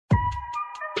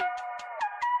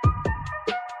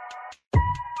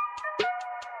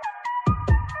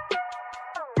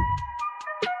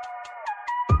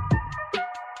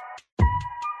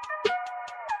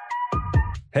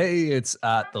Hey, it's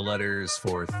at the letters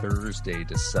for Thursday,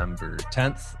 December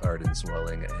 10th. Arden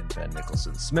Swelling and Ben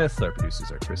Nicholson Smith. Our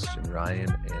producers are Christian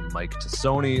Ryan and Mike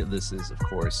Tassoni. This is, of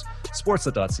course,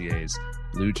 Sportsnet.ca's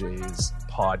Blue Jays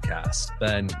podcast.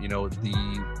 Ben,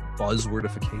 the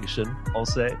buzzwordification, I'll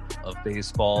say, of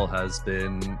baseball has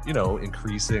been,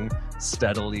 increasing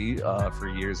steadily for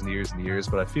years and years and years.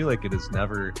 But I feel like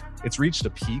it's reached a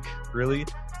peak, really,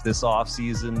 this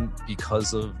offseason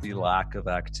because of the lack of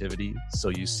activity. So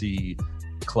you see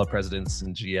club presidents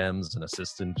and GMs and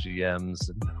assistant GMs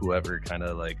and whoever kind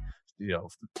of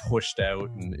pushed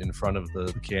out in front of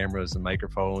the cameras and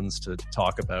microphones to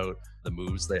talk about the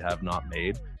moves they have not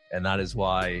made. And that is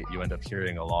why you end up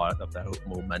hearing a lot about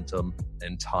momentum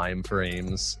and time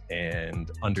frames and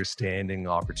understanding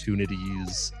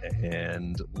opportunities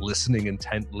and listening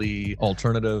intently.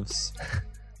 Alternatives.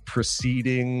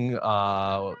 Proceeding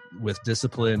with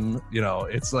discipline.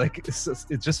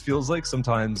 It just feels like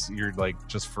sometimes you're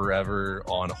just forever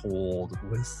on hold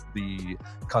with the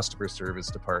customer service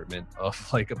department of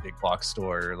a big box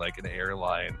store, like an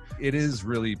airline. It is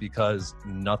really because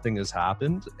nothing has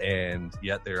happened, and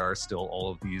yet there are still all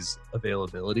of these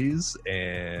availabilities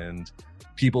and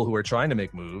people who are trying to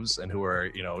make moves and who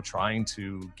are trying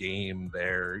to game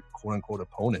their quote unquote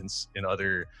opponents in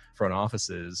other front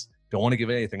offices. Don't want to give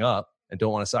anything up and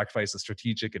don't want to sacrifice a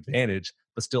strategic advantage,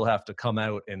 but still have to come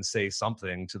out and say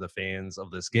something to the fans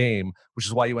of this game, which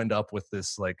is why you end up with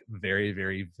this very,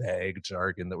 very vague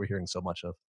jargon that we're hearing so much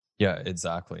of. Yeah,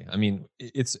 exactly. I mean,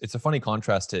 it's a funny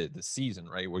contrast to the season,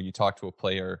 right? Where you talk to a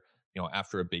player,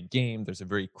 after a big game, there's a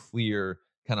very clear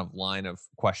kind of line of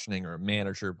questioning, or a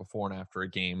manager before and after a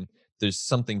game. There's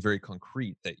something very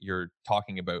concrete that you're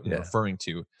talking about and referring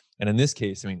to. And in this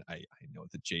case, I mean, I know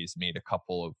the Jays made a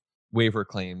couple of waiver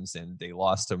claims and they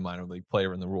lost a minor league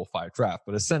player in the Rule 5 draft,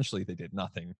 but essentially they did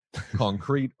nothing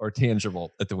concrete or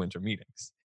tangible at the winter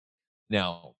meetings.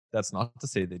 Now, that's not to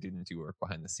say they didn't do work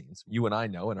behind the scenes. You and I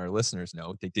know, and our listeners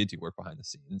know, they did do work behind the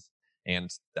scenes, and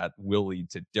that will lead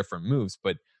to different moves.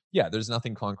 But yeah, there's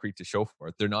nothing concrete to show for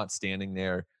it. They're not standing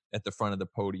there at the front of the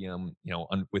podium,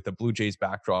 with the Blue Jays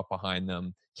backdrop behind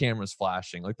them, cameras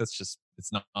flashing.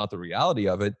 It's not the reality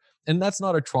of it. And that's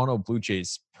not a Toronto Blue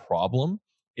Jays problem.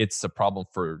 It's a problem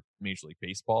for Major League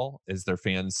Baseball, as their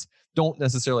fans don't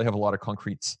necessarily have a lot of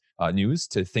concrete news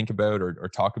to think about or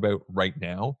talk about right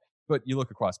now. But you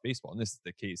look across baseball, and this is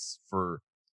the case for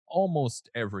almost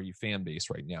every fan base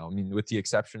right now. I mean, with the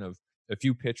exception of a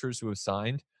few pitchers who have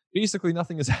signed, basically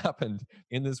nothing has happened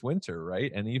in this winter,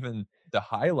 right? And even the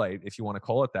highlight, if you want to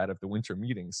call it that, of the winter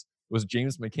meetings was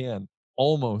James McCann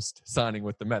almost signing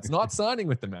with the Mets. Not signing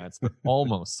with the Mets, but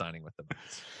almost signing with the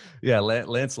Mets. Yeah,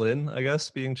 Lance Lynn, I guess,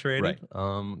 being traded.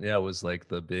 Right. It was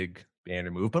the big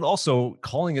banner move. But also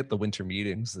calling it the winter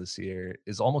meetings this year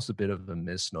is almost a bit of a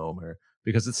misnomer,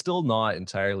 because it's still not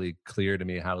entirely clear to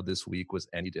me how this week was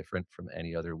any different from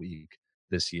any other week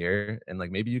this year. And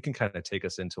maybe you can kind of take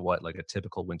us into what a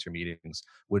typical winter meetings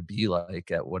would be like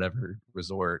at whatever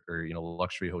resort or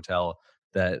luxury hotel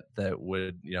that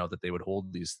would that they would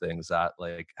hold these things at.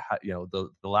 The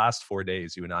last 4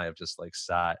 days you and I have just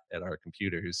sat at our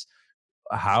computers.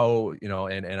 How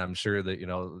and I'm sure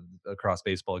that across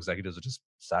baseball, executives have just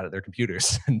sat at their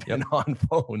computers and been on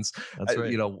phones. That's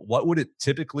right. What would it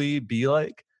typically be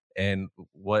like, and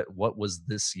what was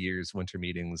this year's winter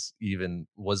meetings even?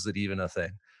 Was it even a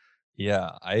thing?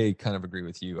 Yeah, I kind of agree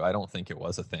with you. I don't think it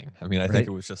was a thing. I mean, I think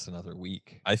it was just another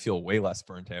week. I feel way less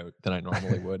burnt out than I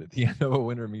normally would at the end of a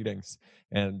winter meetings.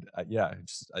 And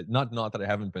not that I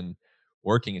haven't been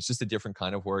working. It's just a different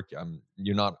kind of work.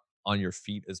 You're not on your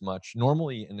feet as much.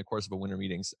 Normally, in the course of a winter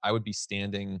meetings, I would be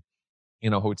standing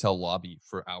in a hotel lobby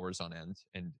for hours on end,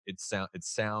 and it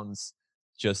sounds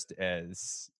just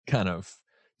as kind of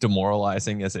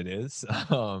demoralizing as it is.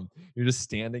 You're just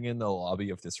standing in the lobby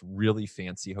of this really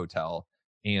fancy hotel,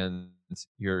 and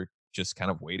you're just kind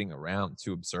of waiting around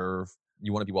to observe.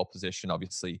 You want to be well positioned,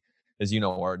 obviously, as you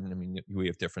know, Arden. I mean, we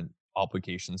have different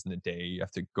obligations in the day. You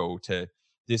have to go to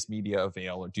this media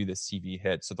avail or do this TV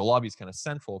hit. So the lobby is kind of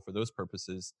central for those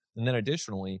purposes. And then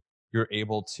additionally, you're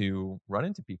able to run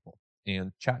into people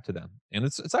and chat to them. And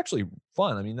it's actually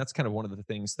fun. I mean, that's kind of one of the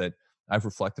things that I've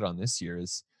reflected on this year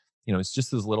is, it's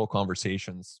just those little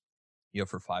conversations you have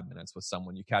for 5 minutes with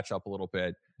someone. You catch up a little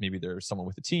bit. Maybe there's someone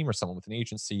with a team or someone with an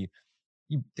agency.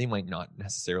 They might not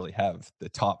necessarily have the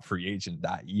top free agent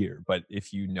that year, but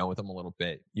if you know them a little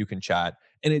bit, you can chat.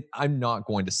 And I'm not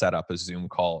going to set up a Zoom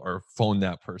call or phone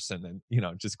that person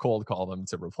and, just cold call them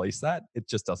to replace that. It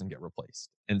just doesn't get replaced.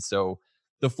 And so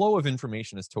the flow of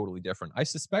information is totally different. I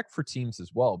suspect for teams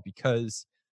as well, because,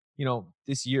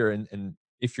 this year, and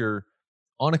if you're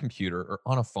on a computer or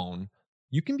on a phone,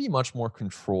 you can be much more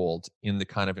controlled in the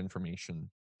kind of information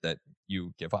that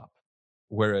you give up.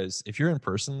 Whereas if you're in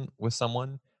person with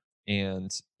someone and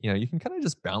you can kind of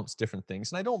just bounce different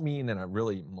things, and I don't mean in a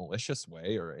really malicious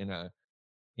way or in a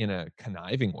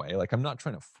conniving way. Like I'm not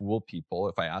trying to fool people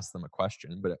if I ask them a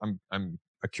question, but I'm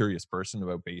a curious person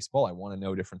about baseball. I want to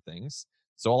know different things.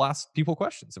 So I'll ask people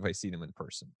questions if I see them in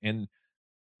person. And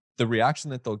the reaction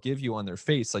that they'll give you on their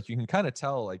face, like you can kind of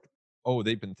tell, like, oh,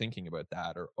 they've been thinking about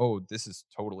that, or oh, this is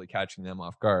totally catching them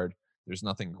off guard. There's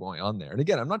nothing going on there. And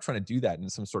again, I'm not trying to do that in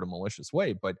some sort of malicious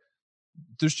way, but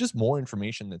there's just more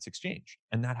information that's exchanged.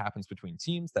 And that happens between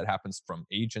teams, that happens from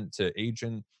agent to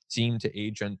agent, team to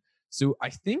agent. So I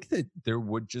think that there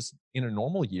would just, in a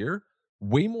normal year,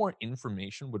 way more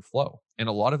information would flow. And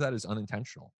a lot of that is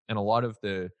unintentional. And a lot of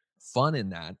the fun in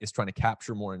that is trying to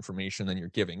capture more information than you're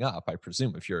giving up. I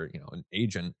presume if you're, an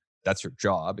agent, that's your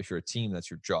job. If you're a team, that's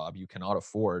your job. You cannot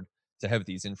afford to have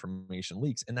these information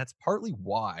leaks. And that's partly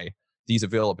why these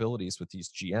availabilities with these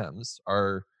GMs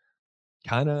are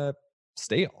kind of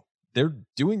stale. They're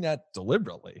doing that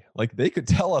deliberately. Like they could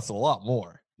tell us a lot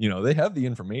more. They have the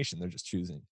information. They're just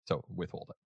choosing to withhold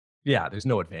it. Yeah, there's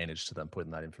no advantage to them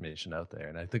putting that information out there.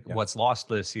 And I think Yeah. what's lost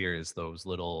this year is those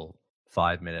little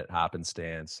 5-minute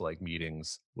happenstance like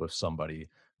meetings with somebody.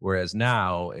 Whereas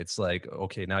now it's like,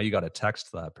 okay, now you got to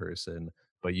text that person,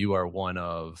 but you are one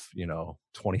of,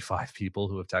 25 people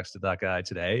who have texted that guy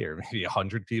today, or maybe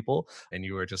 100 people. And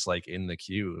you are just like in the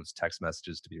queue of text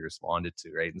messages to be responded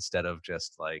to, right? Instead of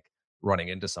just like running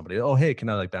into somebody, oh, hey, can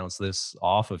I like bounce this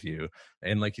off of you?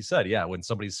 And like you said, yeah, when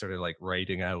somebody's sort of like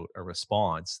writing out a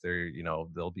response,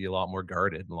 they'll be a lot more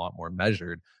guarded and a lot more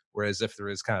measured. Whereas if there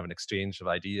is kind of an exchange of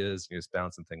ideas, you're just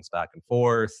bouncing things back and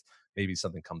forth, maybe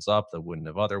something comes up that wouldn't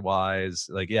have otherwise.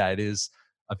 Like, yeah, it is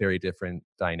a very different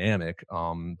dynamic.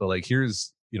 But like,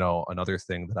 here's, another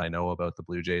thing that I know about the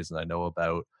Blue Jays and I know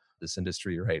about this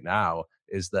industry right now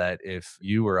is that if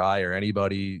you or I or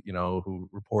anybody, who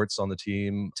reports on the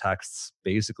team texts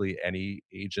basically any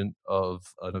agent of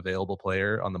an available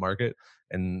player on the market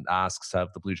and asks, have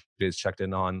the Blue Jays checked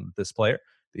in on this player?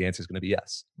 The answer is going to be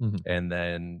yes. Mm-hmm. And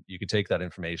then you can take that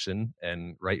information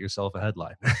and write yourself a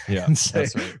headline. Yeah, and say,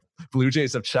 that's right. Blue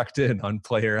Jays have checked in on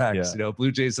player X. Yeah.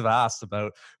 Blue Jays have asked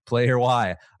about player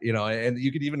Y. And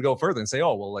you could even go further and say,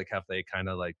 oh, well, like, have they kind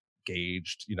of like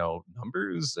gauged,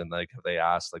 numbers, and like have they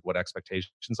asked like what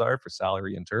expectations are for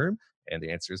salary and term? And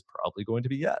the answer is probably going to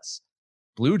be yes.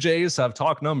 Blue Jays have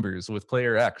talked numbers with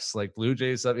player X. Like Blue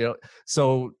Jays have,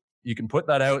 so you can put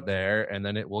that out there and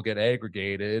then it will get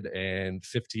aggregated and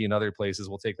 15 other places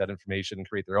will take that information and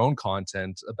create their own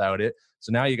content about it.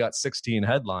 So now you got 16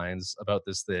 headlines about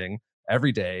this thing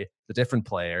every day, the different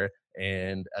player.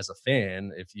 And as a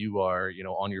fan, if you are,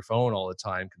 on your phone all the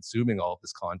time, consuming all of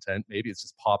this content, maybe it's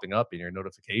just popping up in your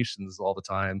notifications all the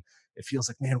time. It feels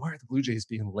like, man, why are the Blue Jays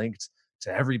being linked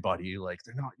to everybody? Like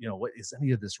they're not, what is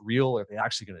any of this real? Are they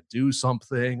actually going to do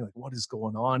something? Like what is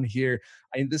going on here?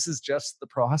 I mean, this is just the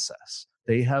process.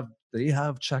 They have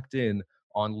checked in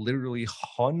on literally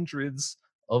hundreds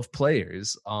of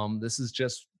players. This is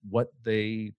just what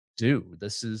they do.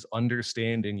 This is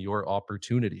understanding your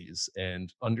opportunities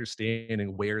and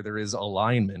understanding where there is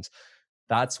alignment.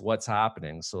 That's what's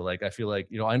happening. So like I feel like,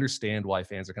 I understand why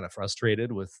fans are kind of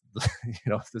frustrated with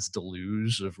this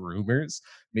deluge of rumors.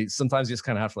 I mean, sometimes you just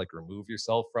kind of have to like remove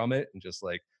yourself from it and just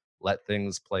like let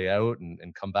things play out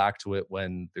and come back to it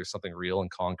when there's something real and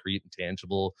concrete and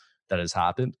tangible that has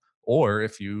happened. Or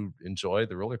if you enjoy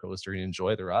the roller coaster and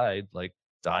enjoy the ride, like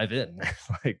dive in,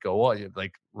 like go on,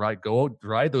 like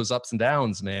ride those ups and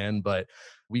downs, man. But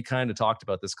we kind of talked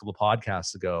about this a couple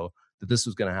podcasts ago that this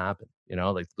was going to happen.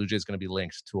 Like the Blue Jays going to be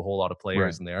linked to a whole lot of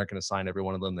players, right, and they aren't going to sign every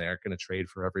one of them. They aren't going to trade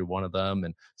for every one of them.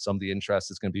 And some of the interest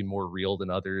is going to be more real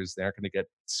than others. They aren't going to get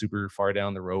super far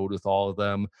down the road with all of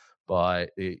them.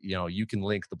 But you can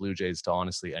link the Blue Jays to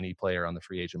honestly any player on the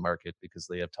free agent market because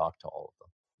they have talked to all of them.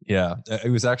 Yeah,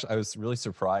 I was really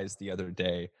surprised the other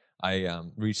day. I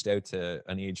reached out to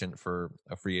an agent for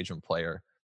a free agent player,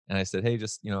 and I said, "Hey,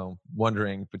 just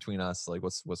wondering between us, like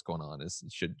what's going on?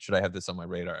 Should I have this on my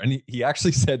radar?" And he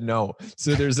actually said no.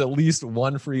 So there's at least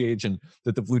one free agent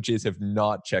that the Blue Jays have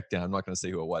not checked down. I'm not going to say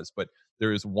who it was, but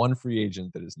there is one free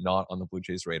agent that is not on the Blue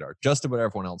Jays radar. Just about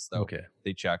everyone else, though, okay,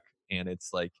 they check, and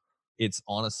it's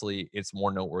honestly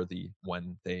more noteworthy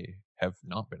when they have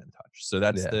not been in touch. So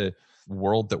that's the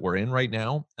world that we're in right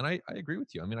now. And I agree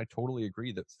with you. I mean, I totally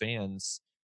agree that fans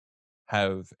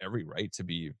have every right to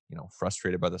be,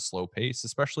 frustrated by the slow pace,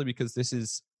 especially because this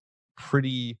is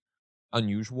pretty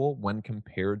unusual when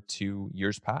compared to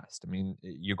years past. I mean,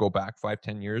 you go back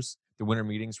 5-10 years, the winter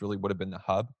meetings really would have been the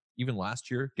hub. even last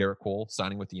year, Garrett Cole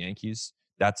signing with the Yankees,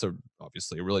 that's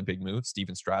obviously a really big move.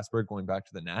 Steven Strasburg going back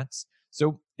to the Nats.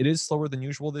 So it is slower than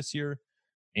usual this year.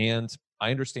 And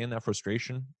I understand that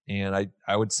frustration. And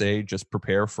I would say just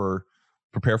prepare for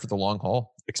the long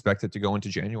haul. Expect it to go into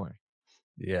January.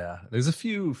 Yeah, there's a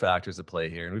few factors at play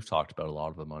here, and we've talked about a lot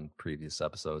of them on previous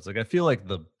episodes. Like, I feel like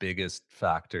the biggest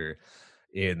factor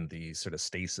in the sort of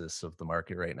stasis of the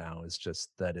market right now is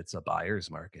just that it's a buyer's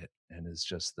market, and it's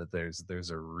just that there's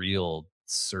a real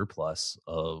surplus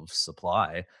of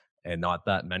supply and not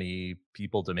that many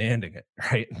people demanding it,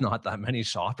 right? Not that many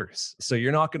shoppers. So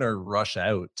you're not going to rush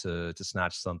out to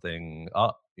snatch something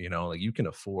up. Like, you can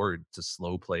afford to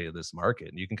slow play this market,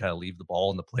 and you can kind of leave the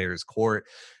ball in the player's court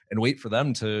and wait for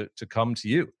them to come to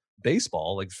you.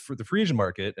 Baseball, like for the free agent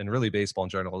market and really baseball in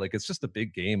general, like it's just a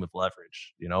big game of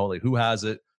leverage, like who has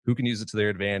it, who can use it to their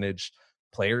advantage.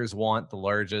 Players want the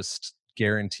largest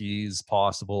guarantees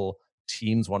possible.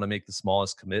 Teams want to make the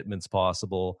smallest commitments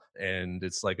possible. And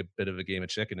it's like a bit of a game of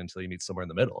chicken until you meet somewhere in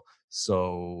the middle.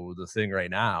 So the thing right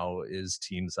now is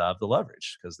teams have the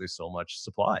leverage because there's so much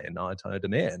supply and not a ton of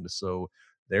demand. So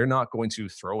they're not going to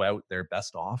throw out their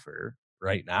best offer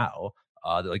right now.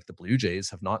 Like the Blue Jays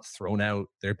have not thrown out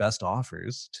their best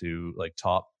offers to like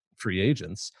top free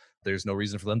agents. There's no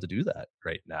reason for them to do that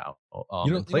right now. And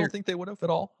You don't think they would have at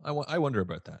all? I wonder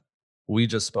about that. we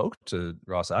just spoke to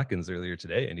Ross Atkins earlier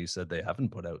today, and he said they haven't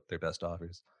put out their best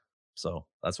offers. So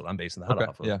that's what I'm basing that Okay.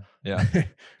 off of. Yeah. Yeah.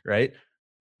 Right?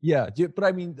 Yeah. But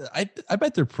I mean, I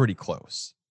bet they're pretty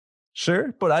close.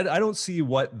 Sure, but I don't see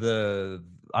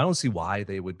I don't see why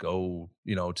they would go,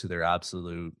 to their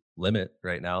absolute limit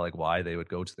right now, like why they would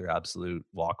go to their absolute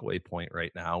walkaway point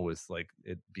right now with like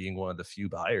it being one of the few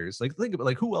buyers. Like think about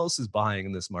like who else is buying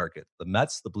in this market? The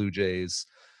Mets, the Blue Jays,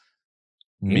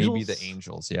 Maybe the Angels,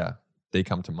 Angels. Yeah. They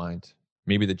come to mind.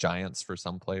 Maybe the Giants for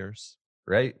some players.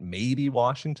 right? Maybe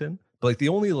Washington. But like the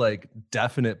only like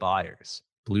definite buyers,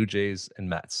 Blue Jays and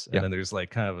Mets. And Yeah. then there's like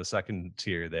kind of a second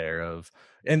tier there of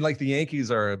and like the Yankees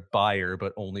are a buyer,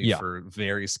 but only Yeah. for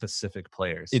very specific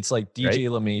players. It's like Right? DJ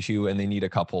LeMahieu, and they need a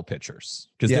couple pitchers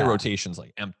because their Yeah. rotation's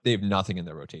like they have nothing in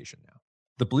their rotation now.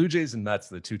 The Blue Jays and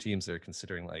Mets are the two teams that are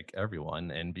considering like everyone.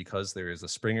 And because there is a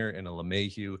Springer and a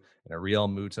LeMahieu and a Real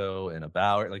Muto and a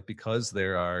Bauer, like because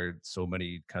there are so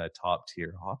many kind of top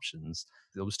tier options,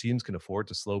 those teams can afford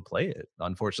to slow play it.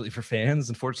 Unfortunately for fans,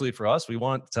 unfortunately for us, we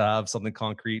want to have something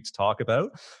concrete to talk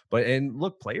about. But and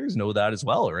look, players know that as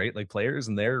well, right? Like players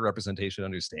and their representation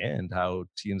understand how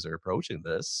teams are approaching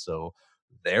this. So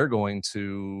they're going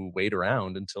to wait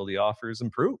around until the offers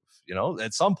improve.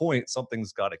 At some point,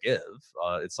 something's got to give.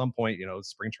 At some point,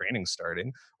 spring training's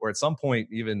starting, or at some point,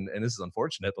 even, and this is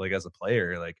unfortunate, but like as a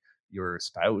player, like your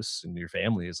spouse and your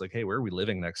family is like, hey, where are we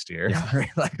living next year? Yeah. Right?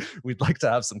 Like, we'd like to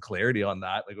have some clarity on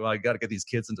that. Like, well, I got to get these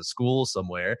kids into school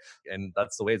somewhere. And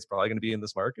that's the way it's probably going to be in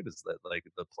this market is that like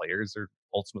the players are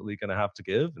ultimately going to have to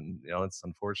give. And, it's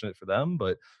unfortunate for them.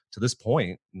 But to this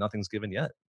point, nothing's given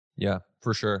yet. Yeah,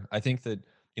 for sure. I think that,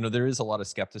 there is a lot of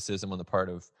skepticism on the part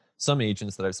of some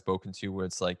agents that I've spoken to where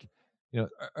it's like,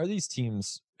 are these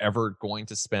teams ever going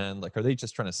to spend, like, are they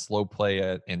just trying to slow play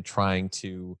it and trying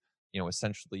to,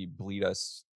 essentially bleed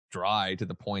us dry to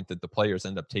the point that the players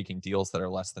end up taking deals that are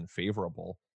less than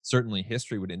favorable? Certainly,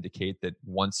 history would indicate that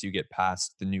once you get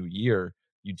past the new year,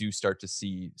 you do start to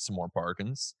see some more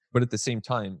bargains. But at the same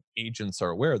time, agents are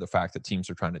aware of the fact that teams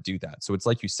are trying to do that. So it's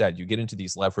like you said, you get into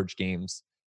these leverage games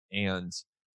and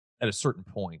at a certain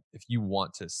point, if you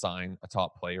want to sign a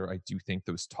top player, I do think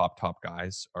those top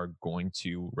guys are going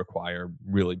to require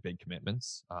really big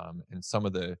commitments. And some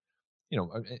of the,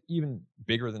 even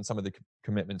bigger than some of the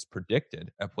commitments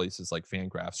predicted at places like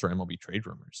Fangraphs or MLB Trade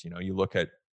Rumors. You look at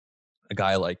a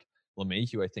guy like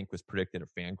LeMahieu, I think was predicted at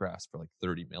Fangraphs for like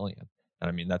 30 million. And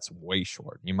I mean, that's way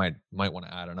short. You might want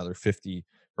to add another 50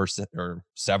 or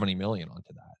 70 million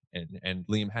onto that. And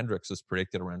Liam Hendricks was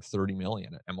predicted around 30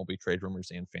 million at MLB Trade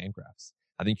Rumors and Fangraphs.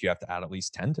 I think you have to add at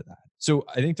least 10 to that. So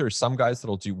I think there are some guys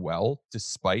that'll do well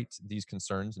despite these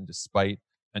concerns and despite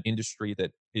an industry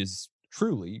that is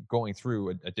truly going through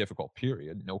a difficult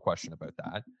period, no question about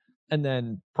that. And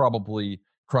then probably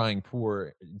crying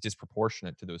poor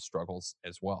disproportionate to those struggles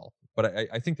as well. But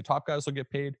I think the top guys will get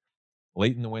paid.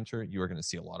 Late in the winter, you are going to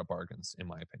see a lot of bargains, in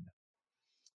my opinion.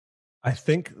 I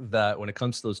think that when it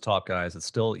comes to those top guys, it's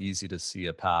still easy to see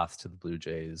a path to the Blue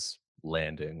Jays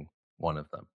landing one of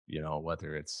them.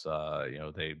 Whether it's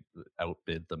they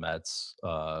outbid the Mets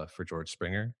for George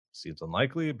Springer, seems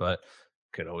unlikely, but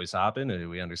could always happen. And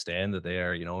we understand that they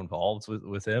are, involved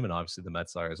with him, and obviously the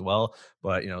Mets are as well.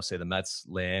 But say the Mets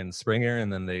land Springer,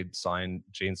 and then they sign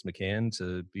James McCann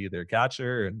to be their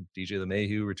catcher, and DJ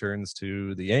LeMahieu returns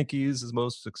to the Yankees as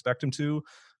most expect him to.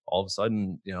 All of a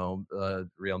sudden,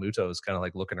 Real Muto is kind of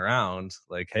like looking around,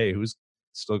 like, hey, who's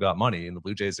still got money? And the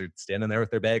Blue Jays are standing there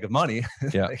with their bag of money.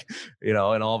 Yeah. Like, and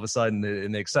all of a sudden it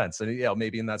makes sense. And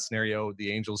maybe in that scenario,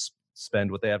 the Angels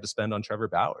spend what they have to spend on Trevor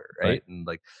Bauer, right? And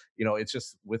like, it's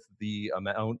just with the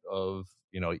amount of,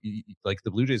 like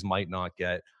the Blue Jays might not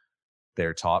get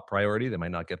their top priority. They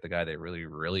might not get the guy they really,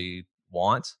 really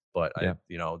want, but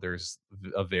there's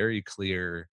a very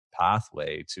clear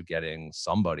pathway to getting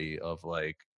somebody of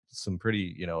like some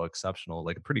pretty, exceptional,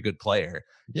 like a pretty good player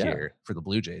here for the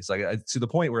Blue Jays. Like to the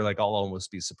point where like I'll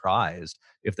almost be surprised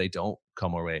if they don't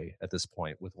come away at this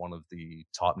point with one of the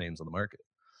top names on the market.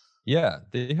 Yeah,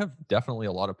 they have definitely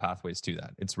a lot of pathways to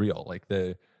that. It's real. Like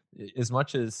as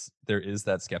much as there is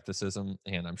that skepticism,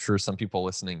 and I'm sure some people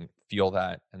listening feel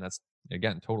that, and that's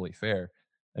again totally fair.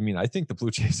 I mean, I think the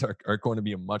Blue Jays are going to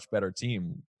be a much better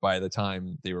team by the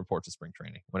time they report to spring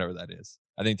training, whenever that is.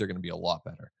 I think they're going to be a lot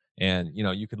better. And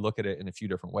you could look at it in a few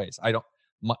different ways.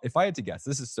 If I had to guess,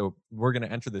 we're going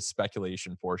to enter this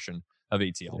speculation portion of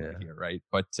ATL right here, right?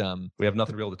 But we have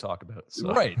nothing real to talk about,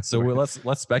 so. Right? So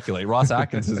let's speculate. Ross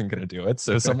Atkins isn't going to do it,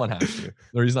 so someone has to,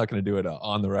 or he's not going to do it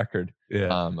on the record.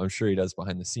 Yeah, I'm sure he does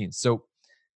behind the scenes. So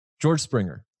George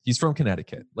Springer, he's from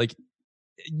Connecticut. Like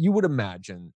you would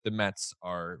imagine, the Mets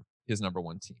are his number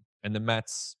one team, and the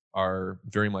Mets are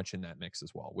very much in that mix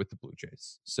as well with the Blue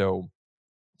Jays. So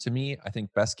to me, I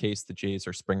think best case, the Jays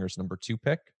are Springer's number 2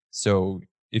 pick. So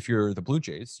if you're the Blue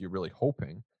Jays, you're really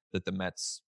hoping that the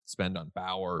Mets spend on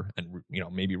Bauer and,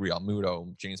 maybe Real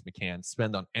Muto, James McCann,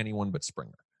 spend on anyone but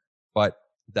Springer. But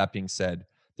that being said,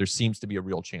 there seems to be a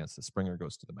real chance that Springer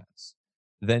goes to the Mets.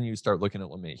 Then you start looking at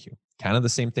LeMahieu. Kind of the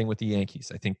same thing with the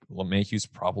Yankees. I think LeMahieu's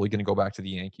probably going to go back to the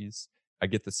Yankees. I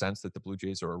get the sense that the Blue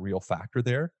Jays are a real factor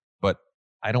there, but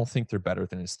I don't think they're better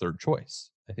than his third choice.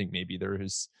 I think maybe there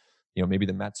is, maybe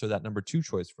the Mets are that number 2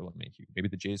 choice for LeMahieu. Maybe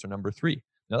the Jays are number 3.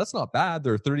 Now, that's not bad.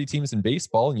 There are 30 teams in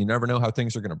baseball, and you never know how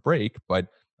things are going to break, but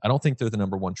I don't think they're the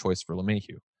number 1 choice for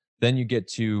LeMahieu. Then you get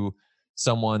to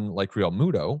someone like Real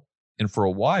Muto, and for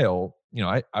a while,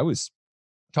 I was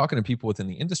talking to people within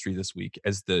the industry this week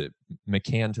as the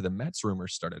McCann to the Mets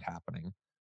rumors started happening.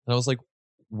 And I was like,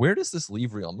 where does this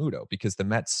leave Real Muto? Because the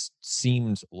Mets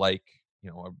seemed like,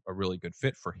 a really good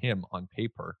fit for him on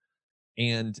paper.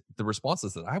 And the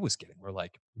responses that I was getting were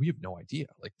like, we have no idea.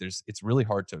 Like it's really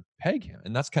hard to peg him.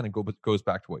 And that's kind of goes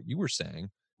back to what you were saying.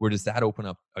 Where does that open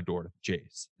up a door to the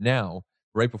Jays? Now,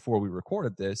 right before we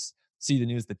recorded this, see the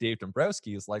news that Dave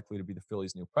Dombrowski is likely to be the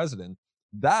Phillies' new president.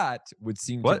 That would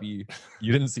seem to be,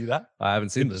 you didn't see that? I haven't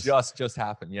seen this. Just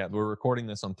happened. Yeah, we're recording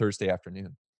this on Thursday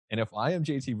afternoon. And if I am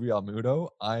JT Real Muto,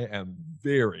 I am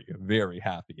very, very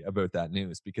happy about that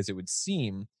news, because it would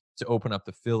seem to open up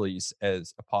the Phillies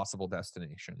as a possible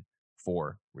destination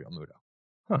for Real Muto.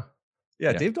 Huh.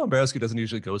 Yeah, Dave Dombrowski doesn't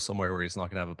usually go somewhere where he's not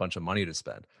going to have a bunch of money to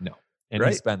spend. No. And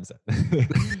he spends it.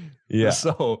 Yeah.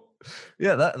 So,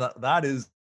 yeah, that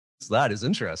is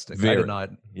interesting. Very,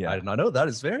 I did not know. That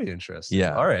is very interesting.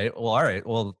 Yeah. All right. Well,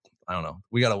 I don't know.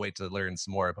 We got to wait to learn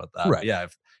some more about that. Right. But yeah.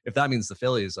 If that means the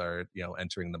Phillies are,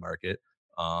 entering the market,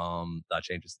 that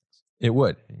changes things. It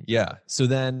would. Yeah. So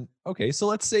then, okay. So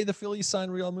let's say the Phillies sign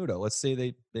Real Muto. Let's say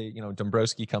they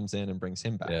Dombrowski comes in and brings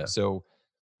him back. Yeah. So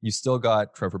you still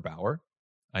got Trevor Bauer.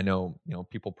 I know,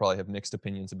 people probably have mixed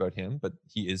opinions about him, but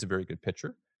he is a very good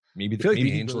pitcher. Maybe the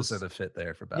Angels are the fit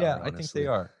there for Bauer. Yeah, honestly. I think they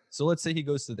are. So let's say he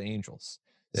goes to the Angels.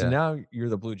 So now you're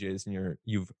the Blue Jays, and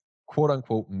you've quote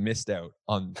unquote missed out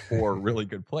on 4 really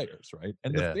good players, right?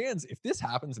 And the fans, if this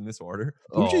happens in this order,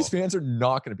 Blue Jays fans are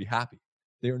not going to be happy.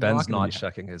 They're Ben's not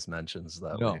checking his mentions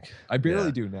that week. I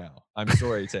barely do now. I'm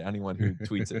sorry to anyone who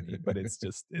tweets at me, but it's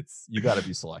you got to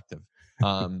be selective.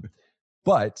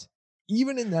 But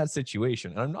even in that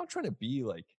situation, and I'm not trying to be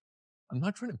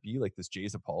like this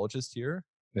Jays apologist here.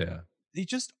 Yeah. They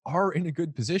just are in a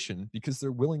good position because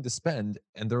they're willing to spend,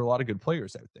 and there are a lot of good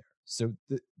players out there. So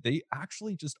they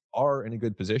actually just are in a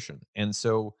good position. And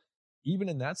so even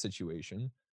in that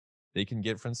situation, they can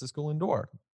get Francisco Lindor.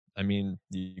 I mean,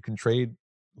 you can trade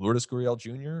Lourdes Gurriel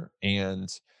Jr. and,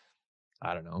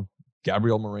 I don't know,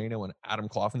 Gabriel Moreno and Adam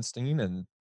Kloffenstein, and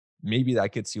maybe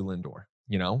that gets you Lindor,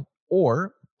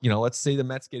 Or, let's say the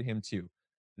Mets get him too.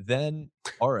 Then,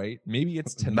 all right, maybe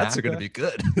it's Tanaka. The Mets are going to be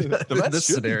good. The Mets this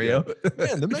scenario.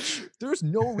 Man, the Mets, there's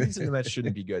no reason the Mets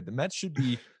shouldn't be good. The Mets should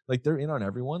be, like, they're in on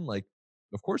everyone. Like,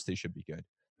 of course they should be good.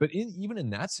 But even in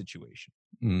that situation,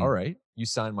 all right, you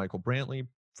sign Michael Brantley,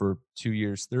 for 2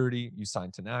 years, 30. You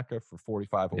sign Tanaka for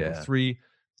 45 over Yeah. 3.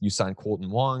 You sign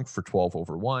Colton Wong for 12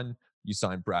 over 1. You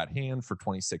sign Brad Hand for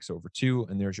 26 over 2,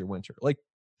 and there's your winter. Like,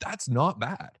 that's not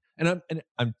bad. And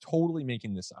I'm totally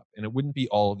making this up, and it wouldn't be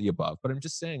all of the above, but I'm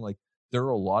just saying, like, there are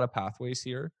a lot of pathways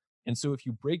here. And so if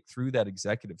you break through that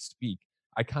executive speak,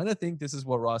 I kind of think this is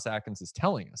what Ross Atkins is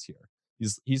telling us here.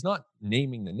 He's not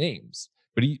naming the names,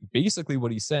 but he basically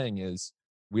what he's saying is,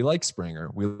 we like Springer,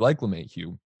 we like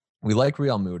LeMahieu, we like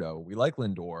Real Muto, we like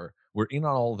Lindor. We're in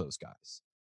on all of those guys.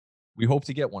 We hope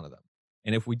to get one of them.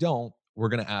 And if we don't, we're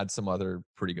going to add some other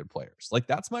pretty good players. Like,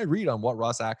 that's my read on what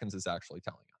Ross Atkins is actually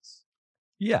telling us.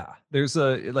 Yeah, there's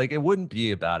a like it wouldn't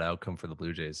be a bad outcome for the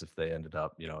Blue Jays if they ended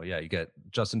up, you get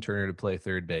Justin Turner to play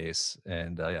third base,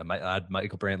 and add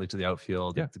Michael Brantley to the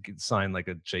outfield, Yeah. to sign like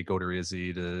a Jake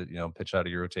Odorizzi to pitch out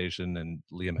of your rotation, and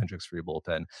Liam Hendricks for your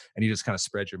bullpen, and you just kind of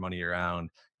spread your money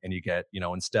around, and you get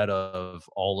instead of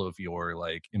all of your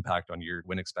like impact on your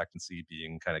win expectancy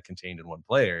being kind of contained in one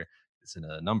player, it's in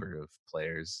a number of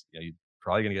players. You're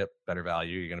probably going to get better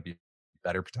value. You're going to be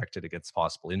better protected against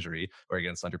possible injury or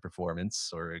against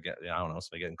underperformance or I don't know,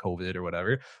 somebody getting COVID or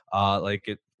whatever.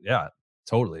 Yeah,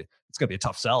 totally. It's gonna be a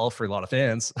tough sell for a lot of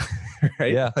fans,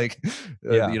 right? Yeah. Like,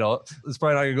 Yeah. it's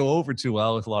probably not gonna go over too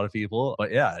well with a lot of people.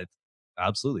 But yeah,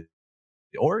 absolutely.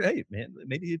 Or hey, man,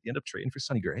 maybe you end up trading for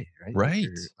Sonny Gray, right? Right.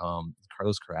 Or,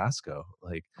 Carlos Carrasco,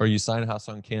 like, or you sign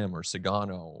Ha-Seong Kim or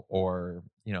Sagano, or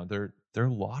there are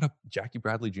a lot of Jackie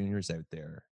Bradley Juniors out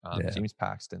there, Yeah. James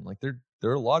Paxton. Like, there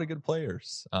are a lot of good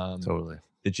players. totally.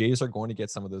 The Jays are going to get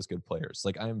some of those good players.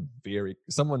 Like, I'm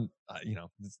someone,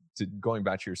 going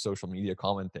back to your social media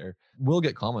comment there, we'll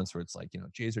get comments where it's like,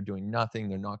 Jays are doing nothing.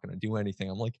 They're not going to do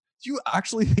anything. I'm like, do you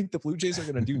actually think the Blue Jays are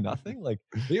going to do nothing? Like,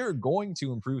 they are going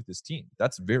to improve this team.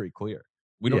 That's very clear.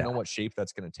 We don't know what shape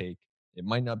that's going to take. It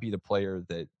might not be the player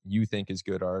that you think is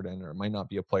good, Arden, or it might not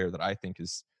be a player that I think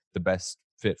is the best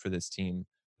fit for this team,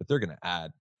 but they're going to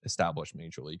add established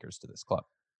major leaguers to this club.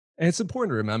 And it's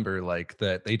important to remember, like,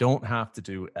 that they don't have to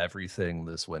do everything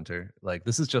this winter. Like,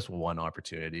 this is just one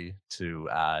opportunity to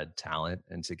add talent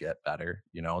and to get better.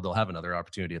 They'll have another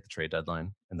opportunity at the trade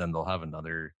deadline, and then they'll have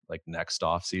another like next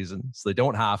off season. So they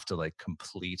don't have to like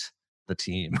complete the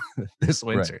team this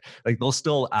winter. Right. Like, they'll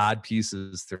still add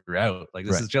pieces throughout. Like,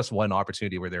 this Right. is just one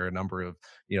opportunity where there are a number of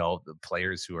the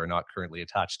players who are not currently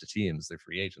attached to teams. They're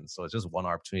free agents, so it's just one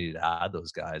opportunity to add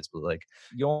those guys. But like,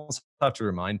 you also have to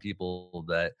remind people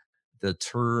that the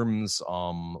terms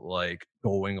like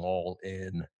going all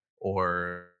in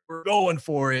or we're going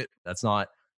for it, that's not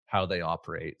how they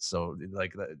operate. So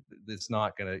like it's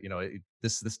not gonna,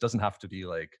 this doesn't have to be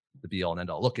like the be all and end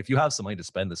all. Look, if you have some money to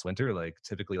spend this winter, like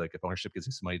typically, like if ownership gives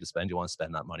you some money to spend, you want to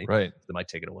spend that money. Right. They might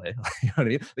take it away. You know what I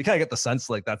mean? They kind of get the sense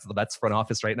like that's the Mets front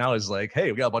office right now is like,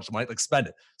 hey, we got a bunch of money, like spend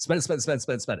it. Like,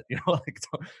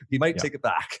 he might take it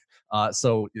back.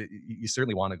 So you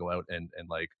certainly want to go out and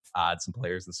like add some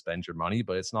players and spend your money,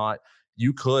 but it's not,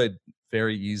 you could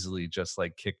very easily just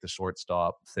like kick the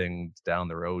shortstop thing down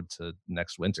the road to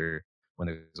next winter when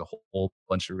there's a whole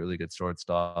bunch of really good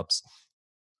shortstops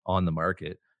on the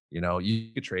market.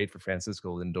 You could trade for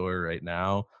Francisco Lindor right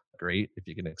now. Great. If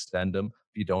you can extend him.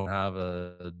 If you don't have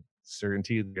a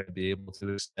certainty you're going to be able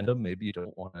to extend him, maybe you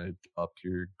don't want to give up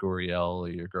your Gurriel or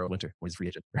your Girl Winter when he's free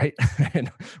agent, right?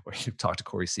 Or you talk to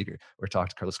Corey Seager or talk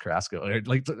to Carlos Carrasco or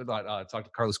like talk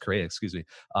to Carlos Correa, excuse me.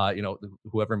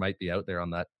 Whoever might be out there on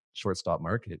that shortstop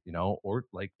market, or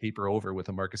like paper over with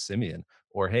a Marcus Semien,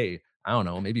 or hey, I don't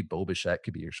know, maybe Bo Bichette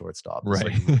could be your shortstop. This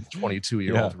Right. like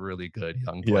 22-year-old really good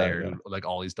young player who, like,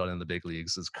 all he's done in the big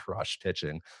leagues is crush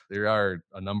pitching. There are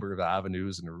a number of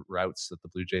avenues and routes that the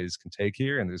Blue Jays can take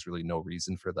here, and there's really no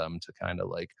reason for them to kind of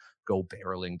like go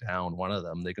barreling down one of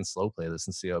them. They can slow play this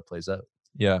and see how it plays out.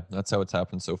 Yeah, that's how it's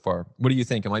happened so far. What do you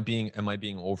think? Am I being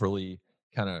overly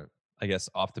kind of, I guess,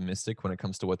 optimistic when it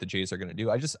comes to what the Jays are going to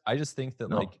do? I just think that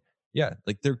No.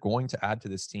 like they're going to add to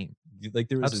this team. Like,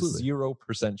 there is Absolutely. a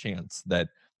 0% chance that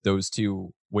those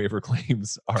two waiver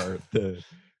claims are the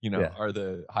are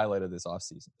the highlight of this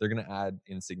offseason. They're going to add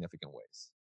in significant ways.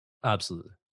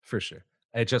 Absolutely, for sure.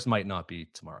 It just might not be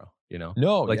tomorrow.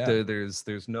 No, like yeah.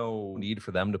 there's no need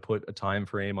for them to put a time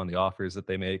frame on the offers that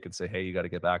they make and say, hey, you got to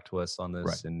get back to us on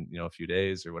this in a few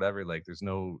days or whatever. Like, there's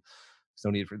no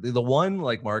need for the one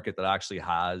like market that actually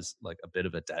has like a bit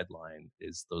of a deadline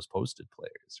is those posted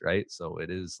players, right? So it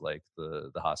is like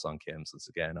the Ha-Seong Kims, the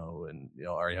Sagano, and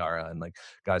Arihara, and like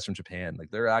guys from Japan.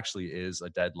 Like, there actually is a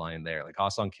deadline there. Like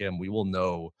Ha-Seong Kim, we will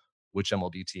know which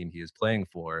MLB team he is playing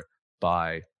for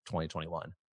by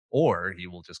 2021. Or he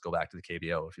will just go back to the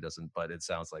KBO if he doesn't. But it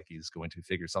sounds like he's going to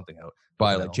figure something out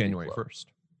By like January 1st.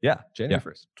 Yeah, January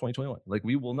 1st, 2021. Like,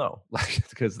 we will know, like,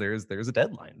 because there's a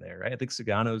deadline there, right? I think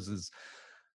Sagano's is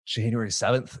January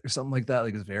 7th or something like that.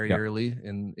 Like, it's very Yeah. early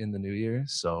in the new year.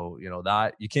 So,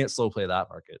 that you can't slow play that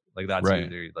market. Like, that's Right.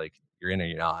 either like you're in or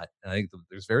you're not. And I think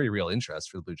there's very real interest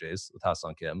for the Blue Jays with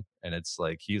Ha-Seong Kim. And it's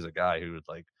like, he's a guy who would,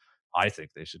 like, I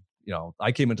think they should,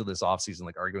 I came into this offseason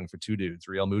like arguing for two dudes,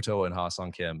 Real Muto and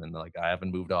Ha-Seong Kim. And like, I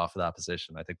haven't moved off of that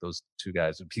position. I think those two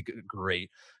guys would be great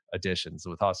additions.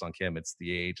 With Ha-Seong Kim, it's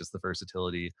the age, it's the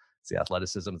versatility, it's the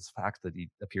athleticism, it's the fact that he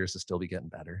appears to still be getting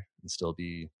better and still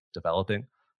be developing.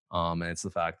 And it's the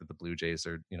fact that the Blue Jays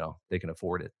are, they can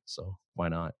afford it. So why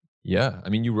not? Yeah. I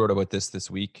mean, you wrote about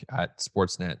this week at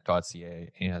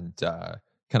sportsnet.ca and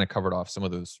kind of covered off some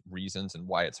of those reasons and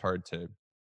why it's hard to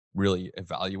really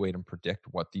evaluate and predict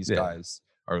what these guys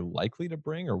are likely to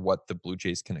bring or what the Blue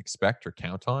Jays can expect or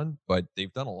count on. But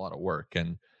they've done a lot of work.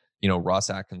 And, Ross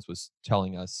Atkins was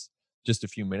telling us just a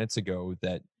few minutes ago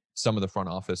that some of the front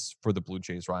office for the Blue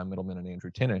Jays, Ryan Middleman and Andrew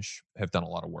Tinnish, have done a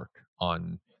lot of work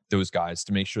on those guys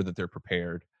to make sure that they're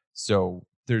prepared. So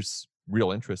there's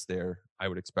real interest there. I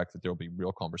would expect that there'll be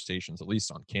real conversations, at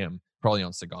least on Kim, probably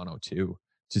on Sagano too,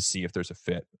 to see if there's a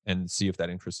fit and see if that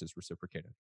interest is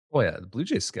reciprocated. Oh yeah, the Blue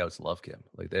Jays scouts love Kim.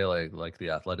 Like, they like the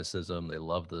athleticism. They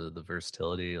love the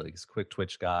versatility. Like, he's a quick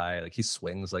twitch guy. Like, he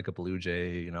swings like a Blue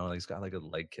Jay. He's got like a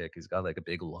leg kick. He's got like a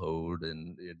big load,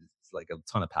 and it's like a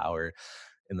ton of power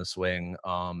in the swing.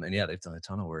 And yeah, they've done a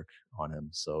ton of work on him.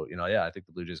 So yeah, I think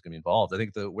the Blue Jays gonna be involved. I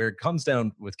think where it comes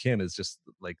down with Kim is just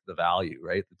like the value,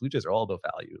 right? The Blue Jays are all about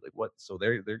value. Like, what? So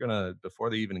they're gonna, before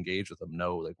they even engage with him,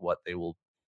 know like what they will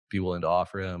be willing to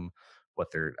offer him, what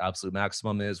their absolute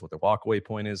maximum is, what their walkaway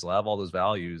point is. They'll have all those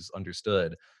values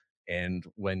understood. And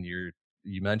when you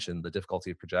mentioned the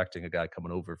difficulty of projecting a guy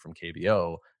coming over from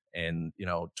KBO, and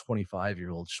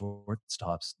 25-year-old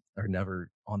shortstops are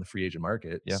never on the free agent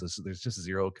market. Yeah. So there's just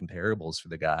zero comparables for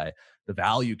the guy. The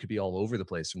value could be all over the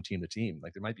place from team to team.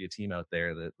 Like, there might be a team out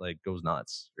there that like goes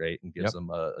nuts, right, and gives them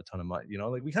a ton of money.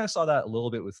 Like, we kind of saw that a little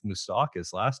bit with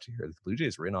Moustakas last year. The Blue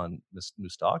Jays were in on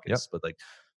Moustakas, but like,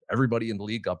 everybody in the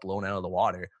league got blown out of the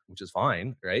water, which is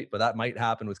fine, right? But that might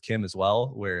happen with Kim as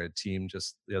well, where a team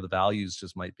just, the values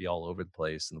just might be all over the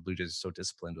place, and the Blue Jays are so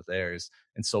disciplined with theirs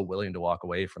and so willing to walk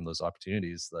away from those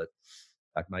opportunities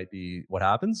that might be what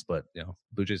happens. But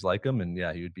Blue Jays like him, and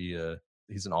yeah,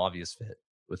 he's an obvious fit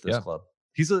with this club.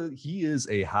 He is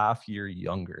a half year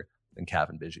younger than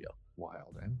Cavan Biggio.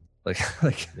 Wild, man.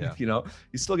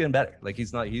 He's still getting better. Like,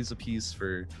 he's a piece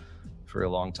for a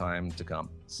long time to come.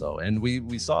 So, and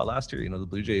we saw it last year, the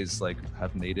Blue Jays like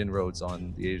have made inroads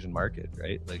on the Asian market,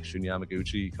 right? Like, Shun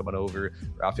Yamaguchi coming over,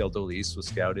 Rafael Dolis was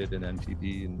scouted in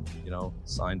NPB and,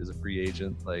 signed as a free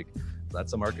agent. Like,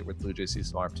 that's a market where the Blue Jays see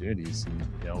some opportunities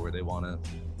and, where they want to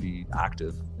be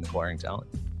active in acquiring talent.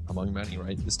 Among many,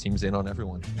 right? This team's in on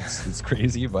everyone. It's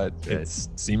crazy, but it's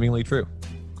seemingly true.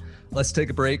 Let's take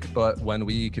a break, but when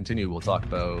we continue, we'll talk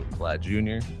about Vlad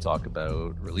Jr., talk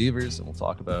about relievers, and we'll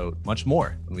talk about much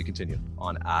more when we continue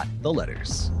on At the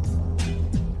Letters.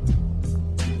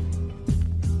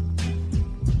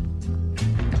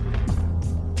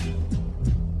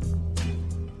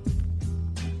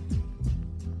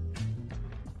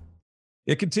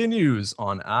 It continues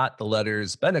on At the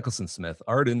Letters. Ben Nicholson-Smith,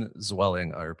 Arden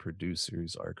Zwelling, our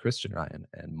producers are Christian Ryan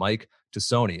and Mike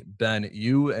Tassoni. Ben,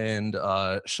 you and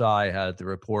Shai had the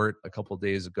report a couple of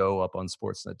days ago up on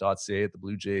sportsnet.ca. The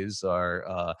Blue Jays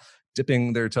are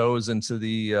dipping their toes into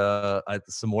the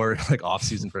some more like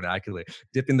off-season vernacular.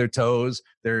 Dipping their toes.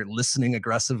 They're listening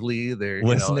aggressively. They're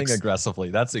listening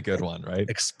aggressively. That's a good one, right?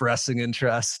 Expressing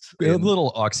interest. A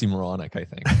little oxymoronic, I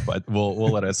think, but we'll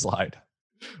let it slide.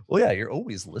 Well, yeah, you're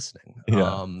always listening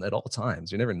at all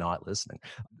times. You're never not listening.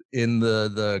 In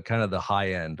the kind of the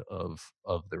high end of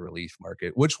the relief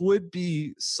market, which would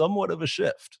be somewhat of a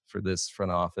shift for this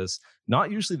front office.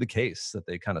 Not usually the case that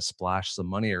they kind of splash some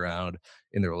money around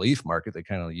in the relief market. They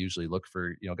kind of usually look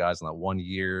for, guys in that 1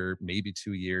 year, maybe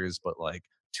 2 years, but like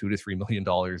 $2 to $3 million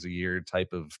a year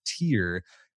type of tier.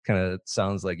 Kind of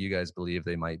sounds like you guys believe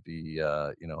they might be,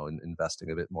 investing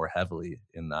a bit more heavily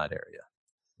in that area.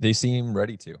 They seem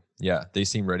ready to. Yeah, they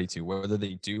seem ready to. Whether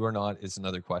they do or not is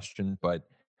another question. But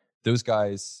those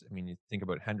guys, I mean, you think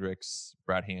about Hendricks,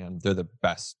 Brad Hand, they're the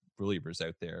best relievers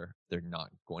out there. They're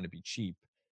not going to be cheap.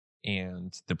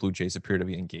 And the Blue Jays appear to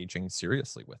be engaging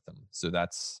seriously with them. So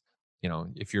that's,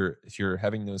 if you're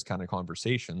having those kind of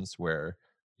conversations where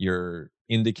you're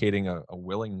indicating a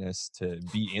willingness to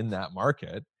be in that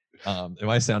market. Am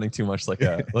I sounding too much like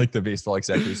the baseball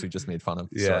executives we just made fun of?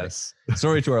 Yes.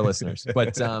 Sorry to our listeners.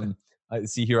 But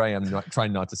see, here I am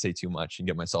trying not to say too much and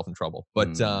get myself in trouble.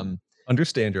 But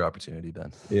Understand your opportunity,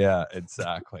 Ben. Yeah,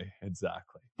 exactly.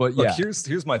 But Look, yeah,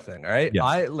 here's my thing, all right?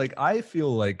 yes. I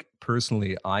feel like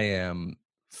personally I am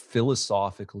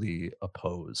philosophically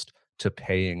opposed to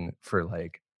paying for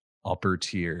like upper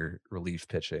tier relief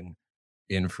pitching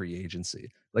in free agency.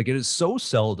 Like it is so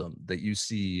seldom that you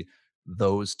see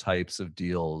those types of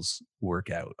deals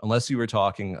work out, unless you were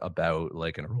talking about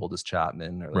like an Aroldis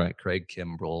Chapman or like a Right. Craig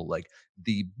Kimbrell, like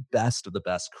the best of the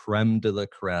best, creme de la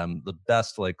creme, the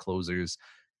best like closers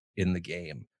in the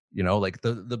game. You know, like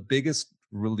the biggest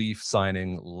relief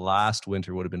signing last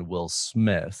winter would have been Will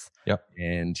Smith, Yep.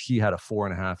 and he had a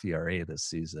 4.5 ERA this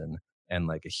season and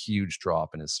like a huge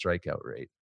drop in his strikeout rate.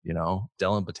 You know,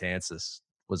 Dellin Betances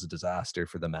was a disaster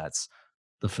for the Mets.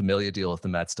 The Familia deal with the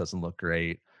Mets doesn't look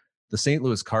great. The St.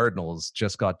 Louis Cardinals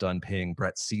just got done paying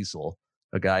Brett Cecil,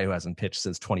 a guy who hasn't pitched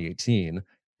since 2018.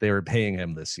 They were paying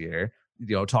him this year.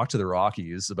 You know, talk to the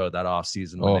Rockies about that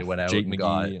offseason when Oh, they went out Jake and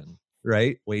got McGee and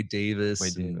right Wade Wade Davis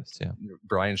and Davis. Yeah.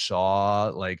 Brian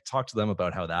Shaw. Like, talk to them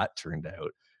about how that turned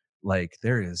out. Like,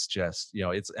 there is just, you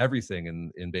know, it's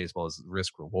everything in baseball is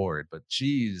risk reward, but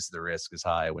geez, the risk is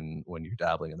high when you're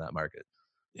dabbling in that market.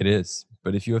 It is.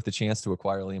 But if you have the chance to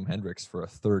acquire Liam Hendricks for a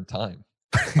third time,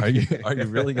 are you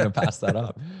really going to pass that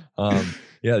up?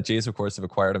 Yeah, the Jays, of course, have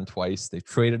acquired him twice. They've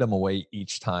traded him away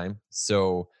each time,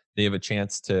 so they have a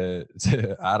chance to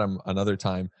add him another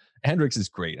time. Hendricks is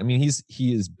great. I mean,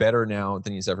 he is better now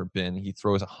than he's ever been. He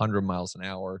throws 100 miles an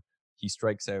hour. He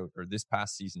strikes out, or this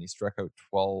past season, he struck out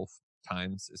 12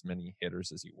 times as many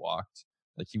hitters as he walked.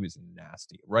 Like, he was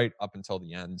nasty right up until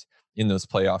the end in those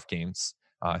playoff games.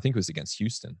 I think it was against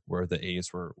Houston where the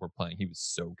A's were playing. He was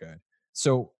so good.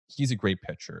 So he's a great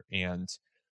pitcher. And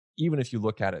even if you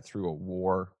look at it through a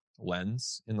WAR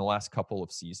lens in the last couple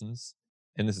of seasons,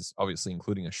 and this is obviously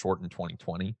including a shortened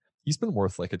 2020, he's been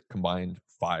worth like a combined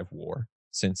 5 WAR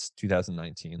since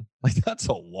 2019. Like, that's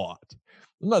a lot.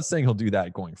 I'm not saying he'll do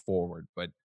that going forward, but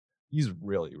he's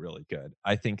really, really good.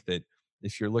 I think that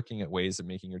if you're looking at ways of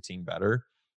making your team better,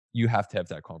 you have to have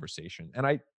that conversation. And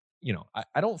I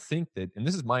don't think that, and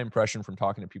this is my impression from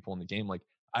talking to people in the game, like,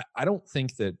 I don't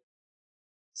think that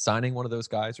signing one of those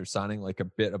guys or signing like a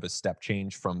bit of a step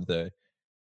change from the,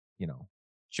 you know,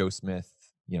 Joe Smith,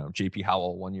 JP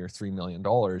Howell 1 year, $3 million,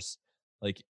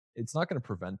 like, it's not going to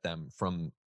prevent them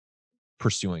from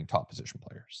pursuing top position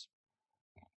players.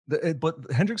 But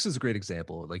Hendricks is a great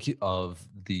example, like of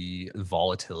the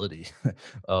volatility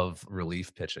of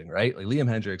relief pitching, right? Like Liam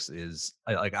Hendricks is,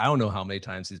 I don't know how many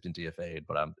times he's been DFA'd,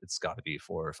 but it's got to be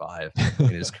 4 or 5 in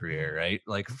his career, right?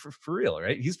 Like for real,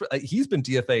 right? He's been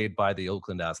DFA'd by the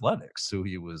Oakland Athletics, who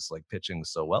he was like pitching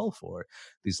so well for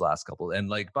these last couple. And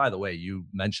like, by the way, you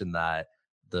mentioned that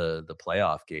the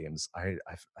playoff games. I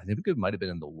think it might have been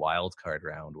in the wild card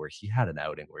round where he had an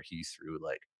outing where he threw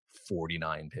like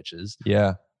 49 pitches.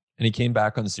 Yeah. And he came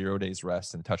back on 0 days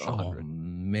rest and touched 100. Oh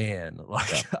man,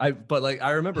 like Yeah. I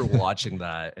remember watching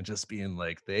that and just being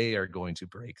like, they are going to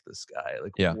break this guy.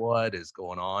 Like, Yeah. what is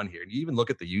going on here? And you even look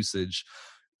at the usage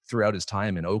throughout his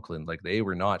time in Oakland. Like, they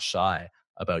were not shy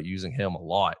about using him a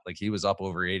lot. Like, he was up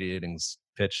over 80 innings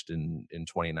pitched in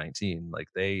 2019. Like,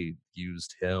 they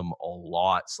used him a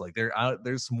lot. So like,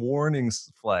 there's some warning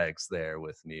flags there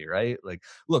with me, right? Like,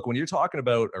 look, when you're talking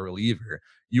about a reliever,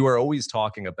 you are always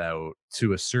talking about,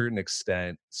 to a certain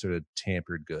extent, sort of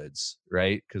tampered goods,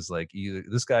 right? Because like, either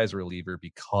this guy's a reliever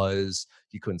because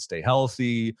he couldn't stay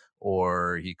healthy,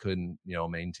 or he couldn't,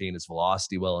 maintain his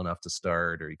velocity well enough to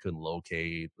start, or he couldn't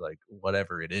locate, like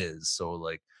whatever it is. So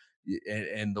like,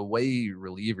 and the way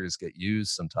relievers get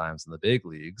used sometimes in the big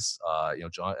leagues,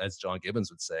 as John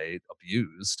Gibbons would say,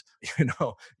 abused.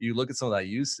 You look at some of that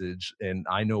usage, and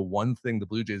I know one thing the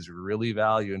Blue Jays really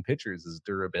value in pitchers is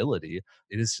durability.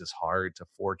 It is just hard to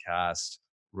forecast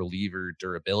reliever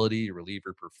durability,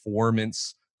 reliever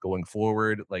performance going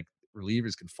forward. Like,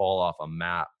 relievers can fall off a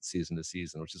map season to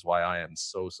season, which is why I am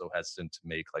so hesitant to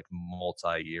make like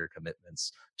multi-year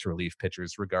commitments to relief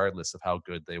pitchers, regardless of how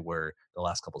good they were the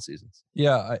last couple seasons.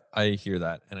 Yeah, I hear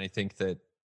that. And I think that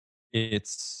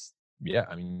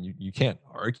I mean, you can't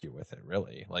argue with it,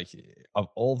 really. Like, of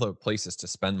all the places to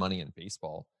spend money in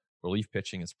baseball, relief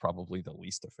pitching is probably the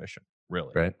least efficient,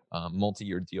 really. Right.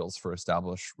 Multi-year deals for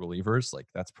established relievers, like,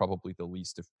 that's probably the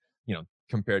least of,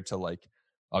 compared to like,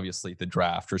 obviously the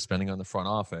draft, or spending on the front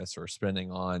office, or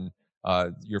spending on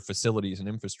your facilities and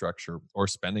infrastructure, or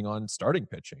spending on starting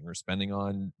pitching, or spending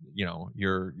on,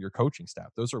 your coaching staff.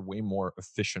 Those are way more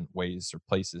efficient ways or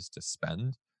places to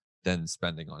spend than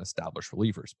spending on established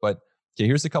relievers. But okay,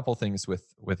 here's a couple things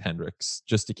with Hendricks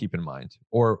just to keep in mind,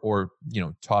 or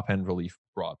top end relief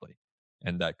broadly,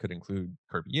 and that could include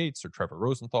Kirby Yates or Trevor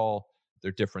Rosenthal.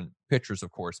 They're different pitchers,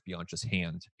 of course, beyond just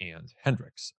Hand and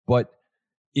Hendricks. But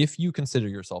if you consider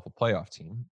yourself a playoff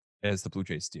team, as the Blue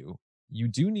Jays you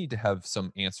do need to have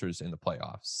some answers in the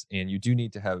playoffs, and you do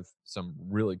need to have some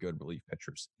really good relief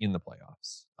pitchers in the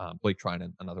playoffs. Blake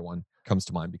Trinan, another one, comes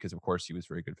to mind because, of course, he was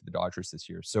very good for the Dodgers this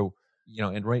year. So,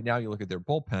 and right now you look at their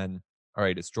bullpen. All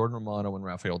right, it's Jordan Romano and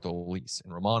Rafael Dolis,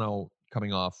 and Romano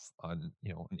coming off on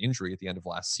an injury at the end of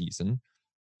last season.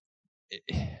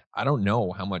 I don't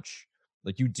know how much,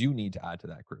 like, you do need to add to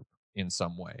that group in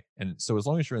some way. And so as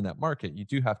long as you're in that market, you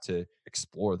do have to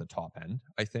explore the top end,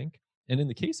 I think. And in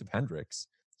the case of Hendricks,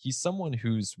 he's someone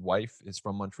whose wife is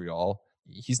from Montreal.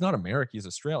 He's not American, he's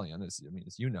Australian, as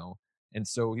you know. And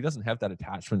so he doesn't have that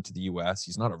attachment to the US.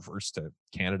 He's not averse to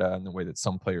Canada in the way that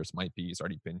some players might be. He's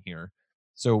already been here.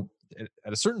 So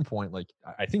at a certain point, like,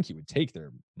 I think he would take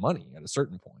their money at a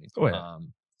certain point. Oh, yeah.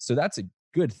 So that's a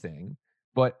good thing.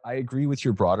 But I agree with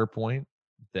your broader point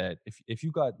that if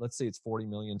you got, let's say it's $40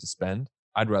 million to spend,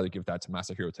 I'd rather give that to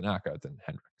Masahiro Tanaka than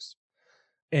Hendricks.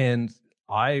 And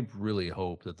I really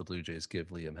hope that the Blue Jays give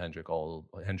Liam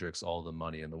Hendricks all the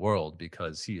money in the world,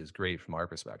 because he is great from our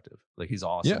perspective. Like, he's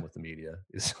awesome with the media.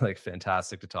 He's like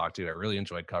fantastic to talk to. I really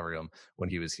enjoyed covering him when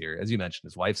he was here. As you mentioned,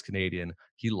 his wife's Canadian.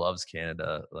 He loves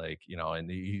Canada, and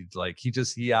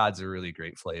he adds a really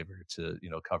great flavor to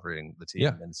covering the team.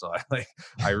 Yeah. And so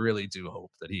I really do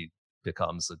hope that he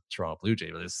becomes a Toronto Blue Jay.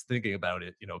 But it's thinking about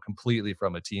it, completely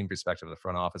from a team perspective, a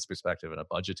front office perspective, and a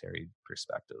budgetary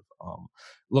perspective.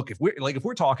 Look, if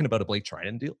we're talking about a Blake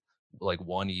Trinan deal, like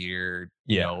 1 year,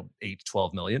 8 to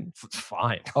 12 million,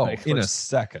 fine. Oh, in a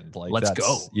second. Like, let's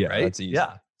go. Yeah, right? that's easy.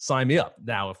 Yeah, sign me up.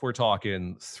 Now, if we're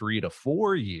talking 3 to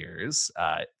 4 years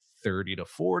at $30 to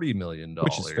 $40 million,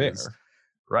 which is fair,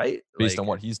 right? Based on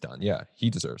what he's done. Yeah, he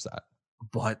deserves that.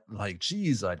 But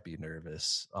geez, I'd be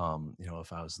nervous.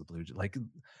 If I was the Blue Jays.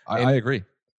 I agree.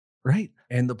 Right.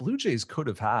 And the Blue Jays could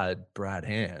have had Brad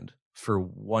Hand for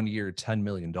 1 year, $10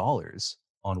 million on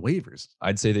waivers.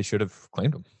 I'd say they should have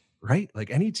claimed him. Right. Like,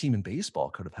 any team in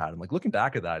baseball could have had him. Like, looking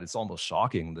back at that, it's almost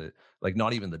shocking that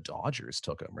not even the Dodgers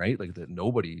took him, right? Like, that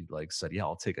nobody said, yeah,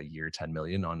 I'll take a year, 10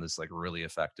 million on this really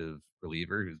effective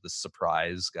reliever who's the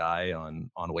surprise guy on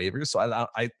waivers. So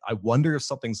I wonder if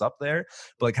something's up there.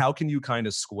 But how can you kind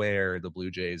of square the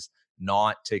Blue Jays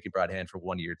not taking Brad Hand for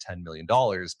 1 year, $10 million,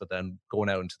 but then going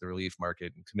out into the relief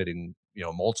market and committing,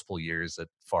 multiple years at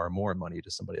far more money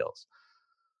to somebody else?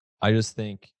 I just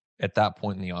think at that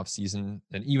point in the offseason,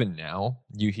 and even now,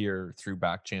 you hear through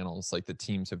back channels, like, the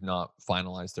teams have not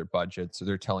finalized their budget. So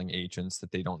they're telling agents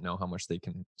that they don't know how much they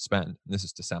can spend. And this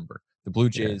is December. The Blue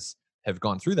Jays have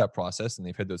gone through that process, and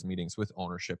they've had those meetings with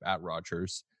ownership at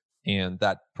Rogers. And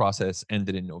that process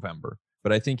ended in November.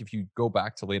 But I think if you go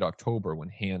back to late October, when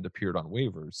Hand appeared on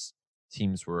waivers,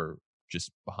 teams were just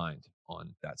behind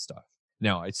on that stuff.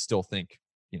 Now, I still think,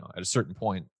 at a certain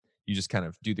point, you just kind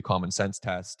of do the common sense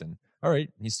test and, all right,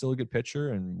 he's still a good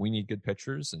pitcher and we need good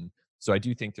pitchers. And so I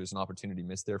do think there's an opportunity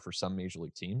missed there for some major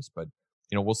league teams, but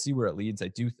we'll see where it leads. I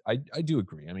do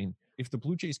agree. I mean, if the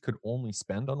Blue Jays could only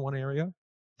spend on one area,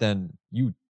 then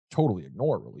you totally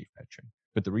ignore relief pitching.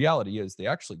 But the reality is they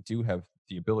actually do have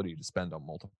the ability to spend on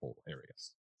multiple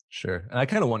areas. Sure. And I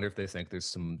kind of wonder if they think there's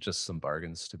some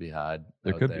bargains to be had.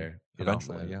 There could be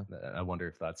eventually. Yeah. I wonder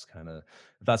if that's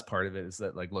part of it, is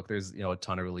that look, there's, a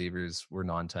ton of relievers were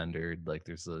non-tendered. Like,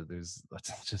 there's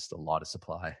just a lot of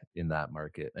supply in that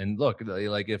market. And look,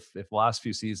 if the last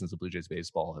few seasons of Blue Jays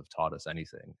baseball have taught us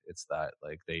anything, it's that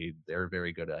they're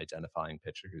very good at identifying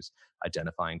pitchers,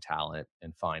 identifying talent,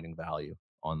 and finding value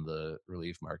on the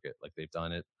relief market. Like, they've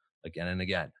done it again and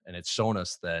again. And it's shown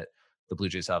us that the Blue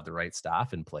Jays have the right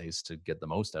staff in place to get the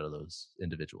most out of those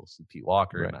individuals, Pete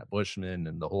Walker, right, Matt Bushman,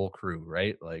 and the whole crew,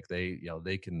 right? Like, they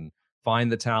can find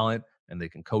the talent and they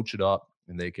can coach it up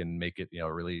and they can make it,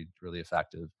 really, really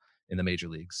effective in the major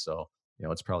leagues. So,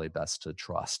 it's probably best to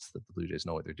trust that the Blue Jays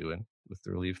know what they're doing with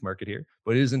the relief market here.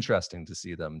 But it is interesting to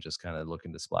see them just kind of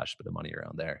looking to splash a bit of money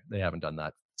around there. They haven't done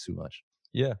that too much.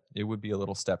 Yeah, it would be a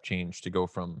little step change to go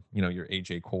from, your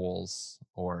AJ Coles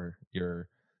or your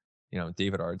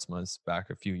David Ardsmas back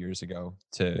a few years ago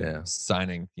to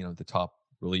signing, the top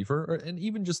reliever, and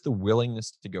even just the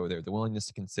willingness to go there, the willingness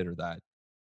to consider that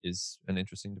is an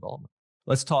interesting development.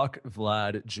 Let's talk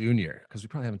Vlad Jr., because we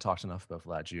probably haven't talked enough about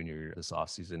Vlad Jr. this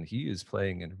offseason. He is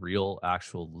playing in real,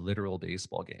 actual, literal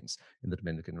baseball games in the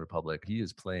Dominican Republic. He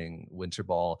is playing winter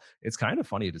ball. It's kind of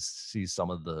funny to see some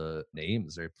of the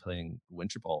names they're playing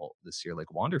winter ball this year.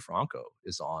 Like, Wander Franco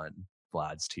is on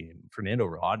Vlad's team. Fernando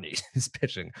Rodney is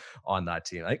pitching on that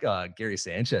team. Gary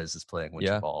Sanchez is playing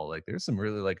winter ball. There's some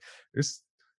really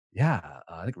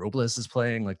I think Robles is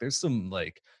playing. There's some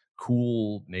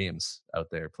cool names out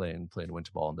there playing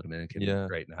winter ball in the Dominican Yeah.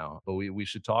 right now. But we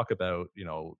should talk about,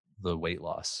 the weight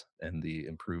loss and the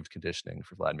improved conditioning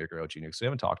for Vladimir Guerrero Jr. So we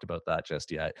haven't talked about that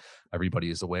just yet.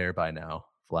 Everybody is aware by now.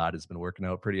 Vlad has been working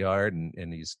out pretty hard,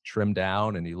 and he's trimmed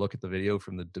down. And you look at the video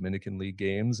from the Dominican League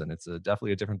games, and it's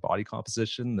definitely a different body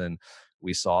composition than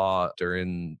we saw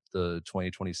during the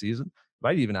 2020 season.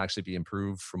 Might even actually be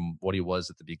improved from what he was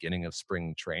at the beginning of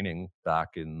spring training back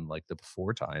in like the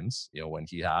before times, when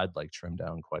he had like trimmed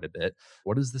down quite a bit.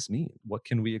 What does this mean? What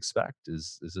can we expect?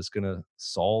 Is this going to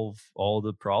solve all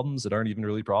the problems that aren't even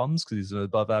really problems because he's an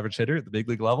above average hitter at the big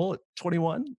league level at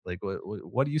 21? Like,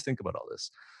 what do you think about all this?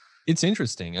 It's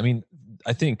interesting. I mean,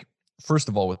 I think first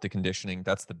of all, with the conditioning,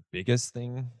 that's the biggest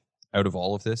thing out of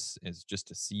all of this, is just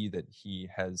to see that he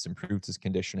has improved his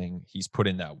conditioning. He's put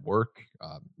in that work,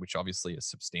 which obviously is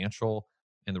substantial,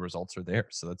 and the results are there.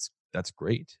 So that's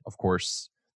great. Of course,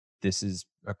 this is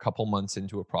a couple months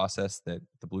into a process that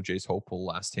the Blue Jays hope will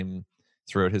last him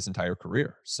throughout his entire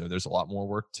career. So there's a lot more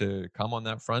work to come on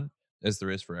that front, as there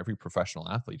is for every professional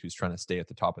athlete who's trying to stay at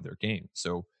the top of their game.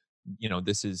 So,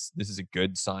 this is a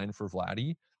good sign for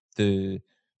Vladdy. The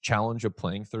challenge of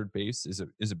playing third base is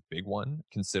a big one,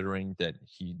 considering that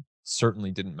he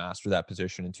certainly didn't master that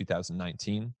position in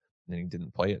 2019, and then he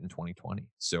didn't play it in 2020.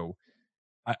 So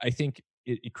I think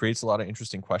it creates a lot of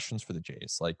interesting questions for the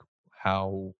Jays, like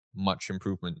how much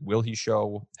improvement will he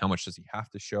show? How much does he have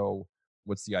to show?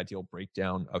 What's the ideal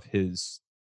breakdown of his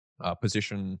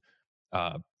position,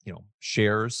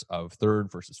 shares of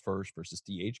third versus first versus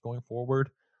DH going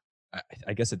forward?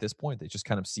 I guess at this point, they just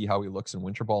kind of see how he looks in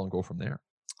winter ball and go from there.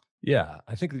 Yeah,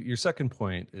 I think that your second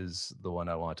point is the one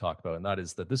I want to talk about, and that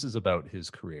is that this is about his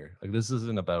career. Like, this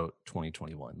isn't about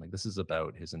 2021. Like, this is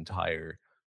about his entire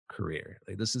career.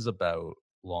 Like, this is about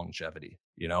longevity,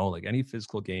 like any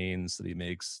physical gains that he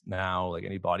makes now, like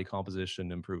any body composition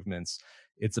improvements,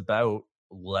 it's about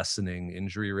lessening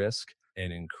injury risk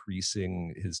and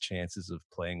increasing his chances of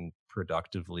playing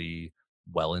productively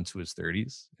well into his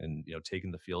 30s, and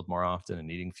taking the field more often and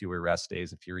needing fewer rest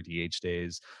days and fewer DH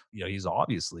days. He's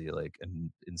obviously like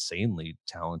an insanely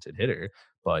talented hitter,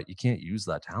 but you can't use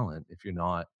that talent if you're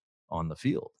not on the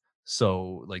field.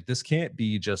 So like, this can't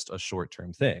be just a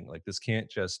short-term thing. Like, this can't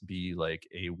just be like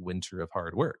a winter of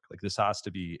hard work. Like, this has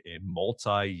to be a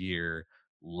multi-year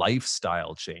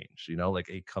lifestyle change, like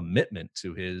a commitment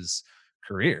to his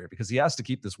career, because he has to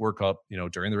keep this work up,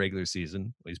 during the regular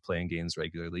season when he's playing games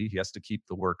regularly. He has to keep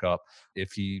the work up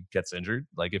if he gets injured.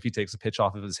 Like, if he takes a pitch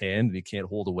off of his hand and he can't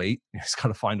hold a weight, he's got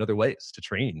to find other ways to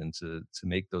train and to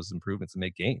make those improvements and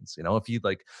make gains. If he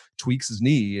like tweaks his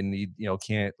knee and he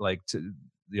can't like to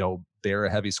bear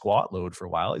a heavy squat load for a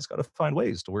while, he's got to find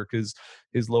ways to work his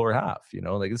lower half.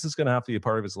 Like, this is going to have to be a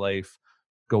part of his life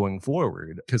going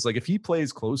forward, because like, if he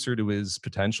plays closer to his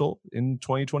potential in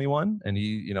 2021, and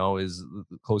he is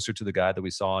closer to the guy that we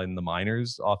saw in the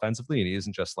minors offensively, and he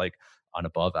isn't just like an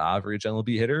above average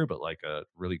MLB hitter, but like a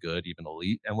really good, even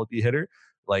elite MLB hitter,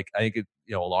 like, I think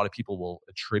a lot of people will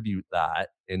attribute that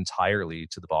entirely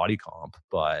to the body comp.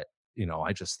 But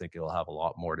I just think it'll have a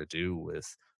lot more to do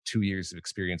with 2 years of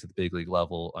experience at the big league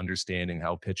level, understanding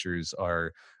how pitchers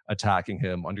are attacking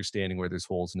him, understanding where there's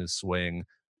holes in his swing,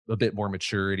 a bit more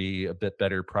maturity, a bit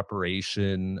better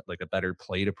preparation, like a better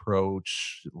plate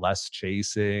approach, less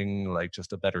chasing, like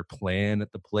just a better plan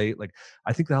at the plate. Like,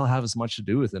 I think that'll have as much to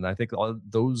do with it. And I think all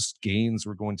those gains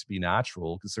were going to be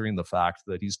natural, considering the fact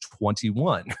that he's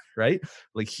 21, right?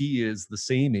 Like, he is the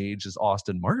same age as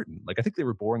Austin Martin. Like, I think they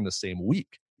were born the same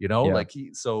week, Yeah. like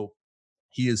he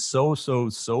is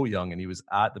so young, and he was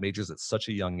at the majors at such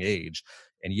a young age.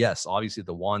 And yes, obviously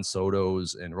the Juan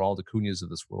Sotos and Ronald Acuñas of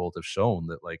this world have shown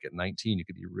that like at 19 you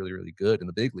could be really, really good in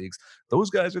the big leagues. Those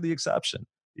guys are the exception.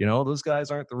 Those guys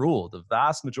aren't the rule. The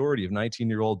vast majority of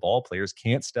 19-year-old ball players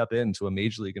can't step into a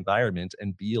major league environment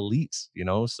and be elite,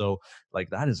 so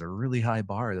like, that is a really high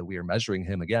bar that we are measuring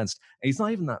him against. And he's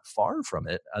not even that far from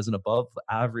it as an above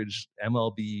average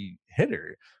MLB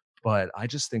hitter. But I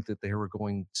just think that there were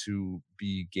going to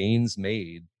be gains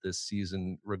made this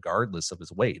season, regardless of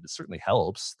his weight. It certainly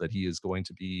helps that he is going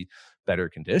to be better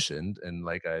conditioned. And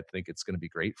like, I think it's going to be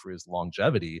great for his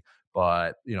longevity.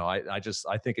 But,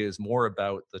 I think it is more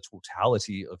about the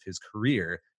totality of his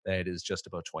career than it is just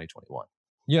about 2021.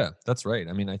 Yeah, that's right.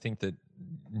 I mean, I think that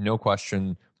no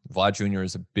question, Vlad Jr.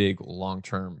 is a big long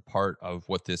term part of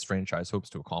what this franchise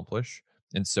hopes to accomplish.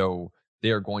 And so they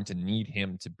are going to need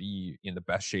him to be in the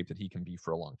best shape that he can be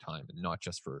for a long time, and not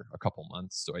just for a couple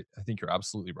months. So I think you're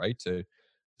absolutely right to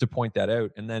point that out.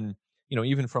 And then,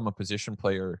 even from a position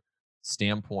player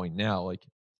standpoint now, like,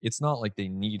 it's not like they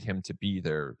need him to be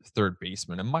their third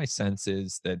baseman. And my sense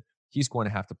is that he's going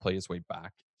to have to play his way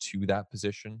back to that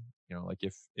position. You know, like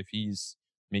if he's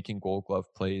making Gold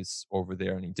Glove plays over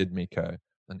there, and he did make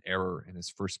an error in his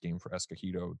first game for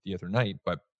Escogido the other night,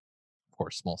 but of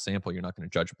course, small sample, you're not going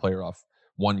to judge a player off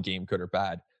one game, good or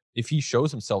bad. If he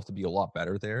shows himself to be a lot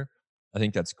better there, I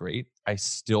think that's great. I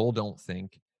still don't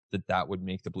think that that would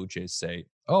make the Blue Jays say,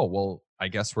 "Oh, well, I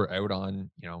guess we're out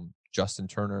on, you know, Justin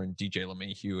Turner and DJ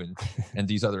LeMahieu and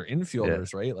these other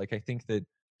infielders," right? Like, I think that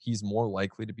he's more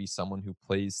likely to be someone who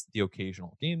plays the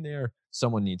occasional game there.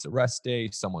 Someone needs a rest day.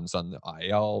 Someone's on the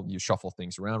IL. You shuffle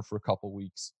things around for a couple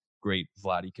weeks. Great,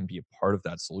 Vladdy can be a part of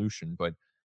that solution, but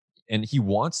and he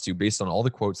wants to, based on all the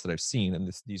quotes that I've seen,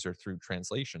 and these are through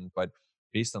translation, but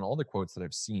based on all the quotes that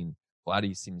I've seen,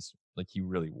 Vladdy seems like he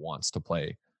really wants to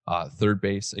play third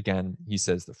base. Again, he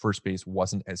says the first base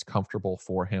wasn't as comfortable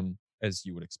for him as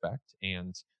you would expect,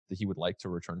 and that he would like to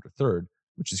return to third,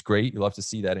 which is great. You love to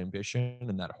see that ambition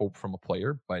and that hope from a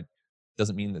player, but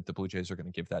doesn't mean that the Blue Jays are going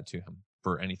to give that to him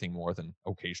for anything more than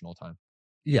occasional time.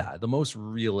 Yeah, the most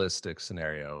realistic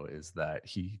scenario is that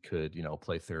he could,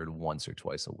 play third once or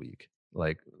twice a week.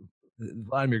 Like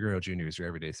Vladimir Guerrero Jr. is your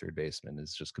everyday third baseman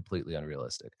is just completely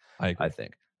unrealistic, I agree. I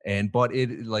think. But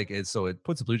it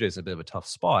puts the Blue Jays in a bit of a tough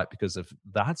spot, because if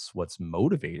that's what's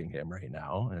motivating him right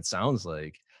now, and it sounds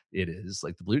like it is,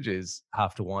 like the Blue Jays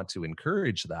have to want to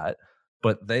encourage that,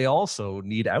 but they also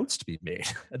need outs to be made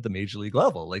at the major league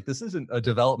level. Like, this isn't a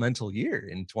developmental year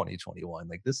in 2021.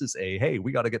 Like, this is hey,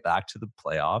 we got to get back to the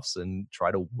playoffs and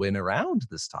try to win around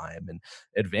this time and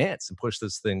advance and push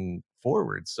this thing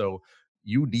forward. So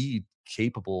you need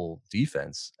capable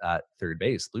defense at third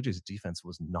base. Blue Jays defense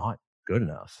was not good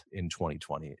enough in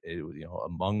 2020. It was,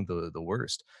 among the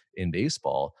worst in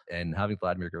baseball. And having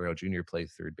Vladimir Guerrero Jr. play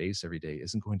third base every day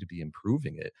isn't going to be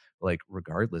improving it, like,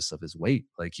 regardless of his weight.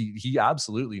 Like, he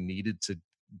absolutely needed to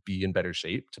be in better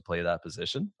shape to play that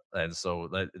position. And so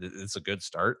it's a good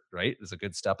start, right? It's a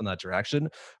good step in that direction,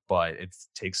 but it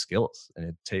takes skills,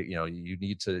 and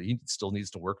he still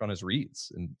needs to work on his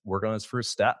reads and work on his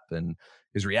first step and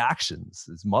his reactions,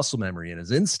 his muscle memory, and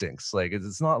his instincts. Like,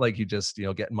 it's not like you just,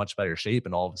 get in much better shape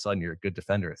and all of a sudden you're a good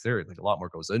defender at third. Like, a lot more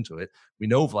goes into it. We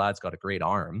know Vlad's got a great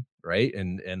arm, right?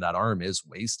 And that arm is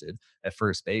wasted at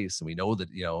first base. And we know that,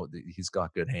 he's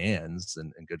got good hands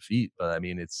and good feet. But I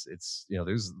mean, it's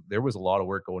there was a lot of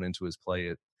work going into his play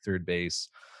at third base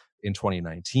in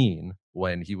 2019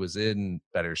 when he was in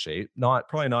better shape.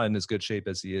 Probably not in as good shape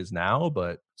as he is now,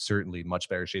 but certainly much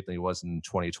better shape than he was in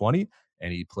 2020.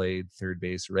 And he played third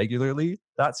base regularly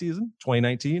that season,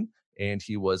 2019. And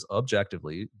he was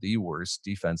objectively the worst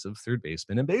defensive third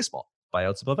baseman in baseball by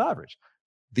outs above average.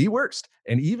 The worst.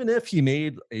 And even if he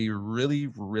made a really,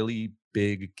 really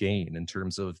big gain in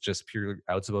terms of just pure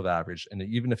outs above average, and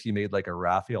even if he made like a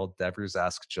Rafael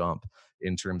Devers-esque jump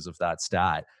in terms of that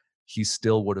stat, he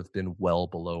still would have been well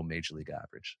below major league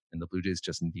average. And the Blue Jays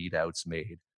just need outs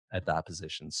made at that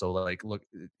position. So, like, look,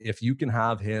 if you can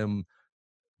have him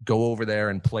go over there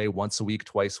and play once a week,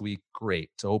 twice a week,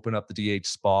 great. To open up the DH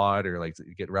spot, or like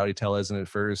get Rowdy Tellez in it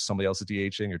first, somebody else is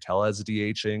DHing, or Tellez is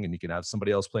DHing, and you can have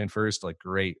somebody else playing first, like,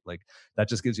 great. Like, that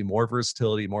just gives you more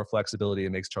versatility, more flexibility.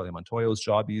 It makes Charlie Montoyo's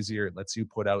job easier. It lets you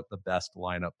put out the best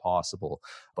lineup possible.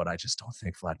 But I just don't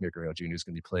think Vladimir Guerrero Jr. is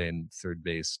going to be playing third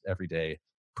base every day,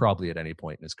 probably at any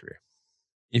point in his career.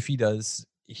 If he does,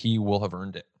 he will have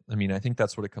earned it. I mean, I think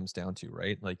that's what it comes down to,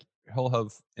 right? Like, he'll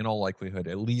have, in all likelihood,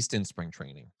 at least in spring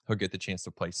training, he'll get the chance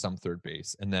to play some third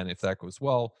base. And then if that goes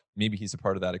well, maybe he's a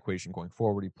part of that equation going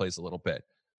forward. He plays a little bit.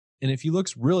 And if he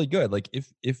looks really good, like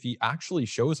if he actually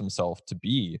shows himself to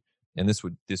be, and this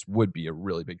would be a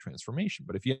really big transformation,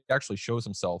 but if he actually shows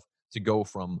himself to go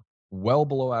from well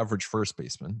below average first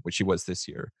baseman, which he was this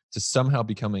year, to somehow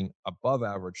becoming above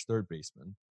average third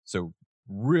baseman, so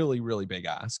really, really big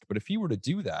ask. But if he were to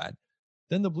do that,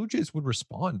 then the Blue Jays would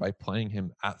respond by playing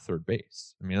him at third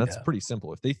base. I mean, that's pretty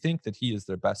simple. If they think that he is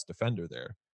their best defender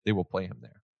there, they will play him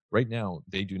there. Right now,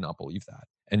 they do not believe that,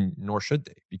 and nor should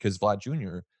they, because Vlad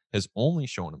Jr. has only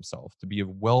shown himself to be a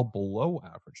well below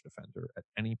average defender at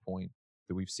any point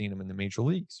that we've seen him in the major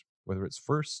leagues, whether it's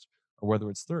first or whether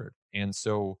it's third. And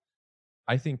so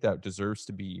I think that deserves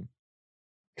to be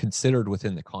considered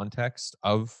within the context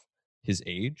of his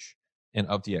age and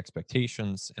of the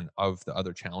expectations and of the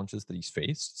other challenges that he's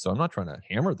faced. So I'm not trying to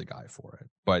hammer the guy for it,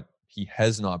 but he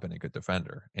has not been a good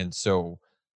defender. And so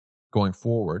going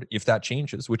forward, if that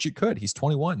changes, which it could, he's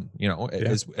 21,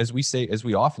 as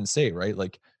we often say, right?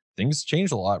 Like, things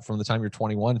change a lot from the time you're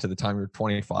 21 to the time you're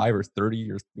 25 or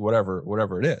 30 or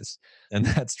whatever it is. And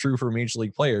that's true for major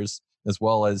league players as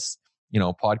well as,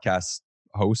 podcast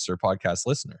hosts or podcast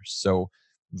listeners. So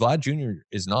Vlad Jr.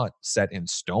 is not set in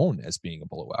stone as being a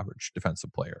below average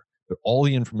defensive player, but all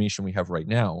the information we have right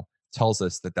now tells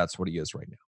us that that's what he is right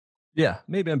now. Yeah,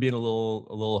 maybe I'm being a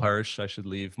little harsh. I should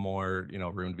leave more,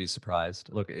 room to be surprised.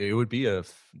 Look, it would be a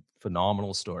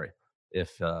phenomenal story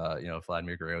if if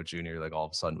Vladimir Guerrero Jr. like all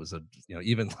of a sudden was a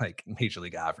even like major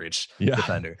league average Yeah.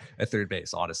 defender at third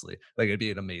base. Honestly, like it'd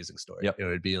be an amazing story. Yep.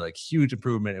 It'd be like huge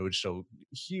improvement. It would show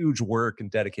huge work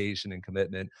and dedication and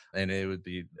commitment, and it would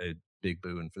be a big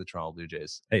boon for the Toronto Blue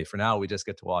Jays. Hey, for now we just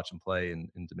get to watch him play in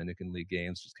Dominican League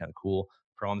games, which is kind of cool.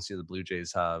 Promise you the Blue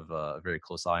Jays have a very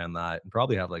close eye on that, and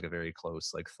probably have like a very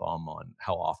close like thumb on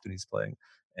how often he's playing,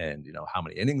 and how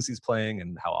many innings he's playing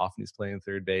and how often he's playing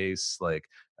third base. Like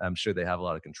I'm sure they have a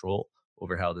lot of control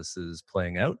over how this is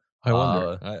playing out. I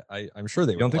wonder. I'm sure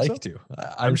they would like to.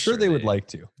 I'm sure they would like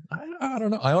to. I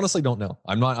don't know. I honestly don't know.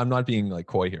 I'm not being like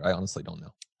coy here. I honestly don't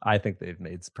know. I think they've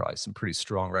made probably some pretty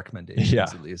strong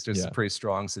recommendations, at least. There's some pretty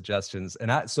strong suggestions.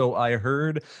 And so I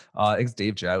heard, I think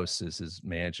Dave Joust is his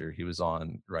manager. He was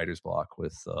on Writer's Block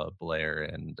with Blair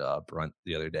and Brunt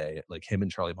the other day. Like him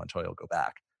and Charlie Montoyo go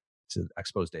back to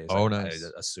Expos days. Nice.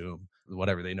 I assume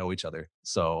whatever, they know each other.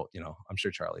 So, I'm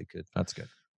sure Charlie could. That's good.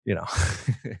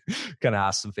 Kind of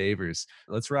ask some favors.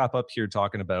 Let's wrap up here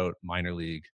talking about minor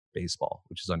league baseball,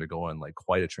 which is undergoing like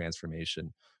quite a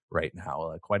transformation right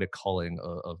now, quite a culling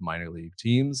of minor league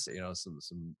teams.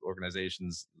 Some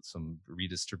organizations, some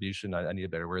redistribution. I need a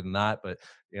better word than that, but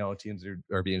teams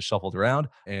are being shuffled around,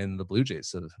 and the Blue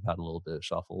Jays have had a little bit of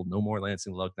shuffle. No more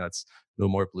Lansing Lugnuts, no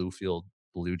more Bluefield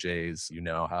Blue Jays. You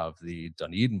now have the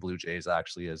Dunedin Blue Jays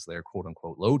actually as their quote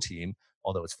unquote low team,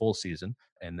 although it's full season.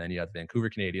 And then you have Vancouver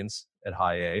Canadians at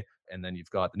high A, and then you've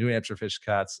got the New Hampshire Fish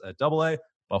Cats at double A,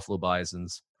 Buffalo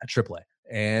Bisons at triple A.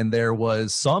 And there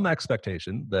was some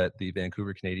expectation that the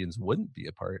Vancouver Canadians wouldn't be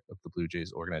a part of the Blue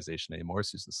Jays organization anymore.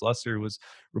 Susan Slusser was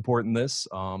reporting this,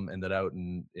 and that out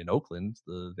in Oakland,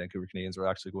 the Vancouver Canadians were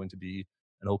actually going to be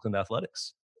an Oakland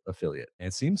Athletics affiliate. And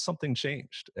it seems something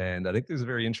changed. And I think there's a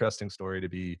very interesting story to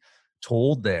be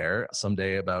told there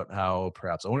someday about how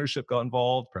perhaps ownership got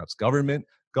involved, perhaps government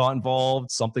got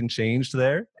involved, something changed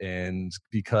there. And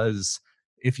because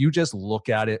if you just look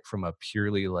at it from a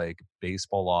purely like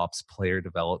baseball ops player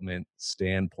development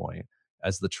standpoint,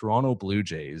 as the Toronto Blue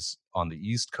Jays on the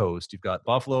East Coast, you've got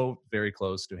Buffalo very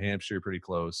close, New Hampshire pretty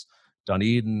close.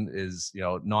 Dunedin is,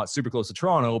 not super close to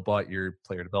Toronto, but your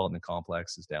player development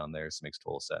complex is down there, so it makes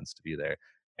total sense to be there.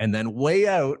 And then way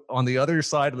out on the other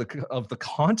side of the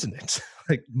continent,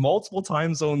 like multiple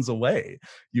time zones away,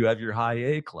 you have your high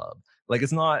A club. Like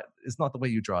it's not the way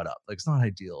you draw it up. Like it's not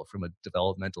ideal from a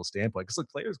developmental standpoint, because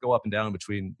players go up and down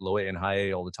between low A and high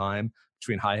A all the time,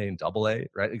 between high A and double A,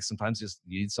 right? Like sometimes you just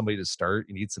need somebody to start.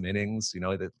 You need some innings.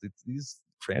 That these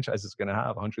franchises are going to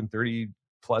have 130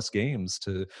 plus games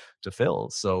to fill.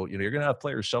 So you're going to have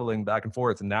players shuttling back and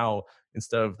forth. And now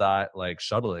instead of that like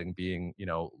shuttling being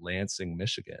Lansing,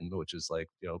 Michigan, which is like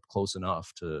close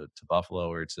enough to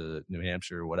Buffalo or to New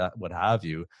Hampshire, what have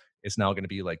you, it's now going to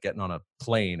be like getting on a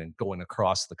plane and going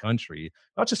across the country,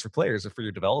 not just for players, but for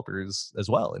your developers as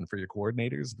well, and for your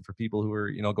coordinators, and for people who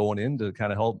are going in to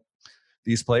kind of help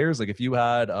these players. Like if you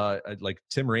had like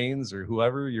Tim Raines or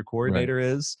whoever your coordinator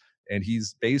is, and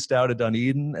he's based out of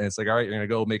Dunedin, and it's like, all right, you're going to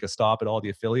go make a stop at all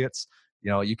the affiliates.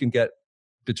 You can get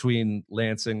between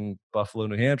Lansing, Buffalo,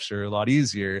 New Hampshire a lot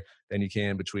easier than you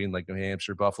can between like New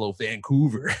Hampshire, Buffalo,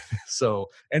 Vancouver. So,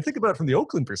 and think about it from the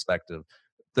Oakland perspective.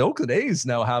 The Oakland A's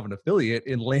now have an affiliate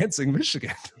in Lansing,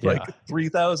 Michigan, like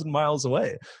 3,000 miles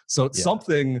away. So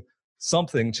something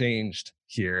changed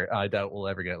here. I doubt we'll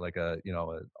ever get like a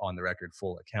on the record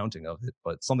full accounting of it,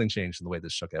 but something changed in the way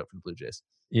this shook out for the Blue Jays.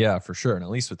 Yeah, for sure. And at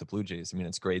least with the Blue Jays, I mean,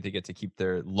 it's great. They get to keep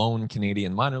their lone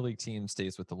Canadian minor league team,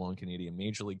 stays with the lone Canadian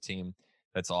major league team.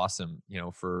 That's awesome.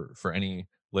 For any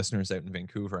listeners out in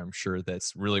Vancouver, I'm sure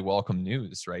that's really welcome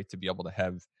news, right? To be able to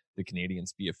have the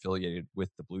Canadians be affiliated with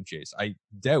the Blue Jays. I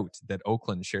doubt that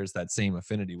Oakland shares that same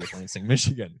affinity with Lansing,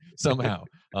 Michigan somehow.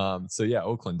 So yeah,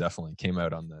 Oakland definitely came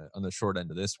out on the short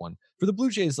end of this one. For the Blue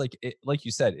Jays, like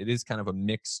you said, it is kind of a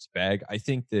mixed bag. I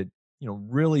think that,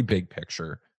 really big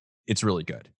picture, it's really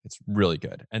good. It's really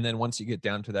good. And then once you get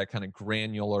down to that kind of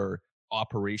granular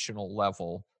operational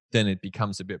level, then it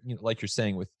becomes a bit, like you're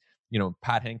saying with,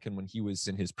 Pat Henkin, when he was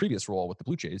in his previous role with the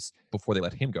Blue Jays, before they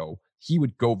let him go, he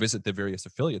would go visit the various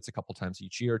affiliates a couple times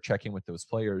each year, check in with those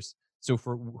players. So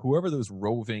for whoever those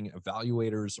roving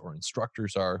evaluators or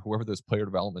instructors are, whoever those player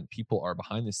development people are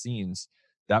behind the scenes,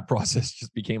 that process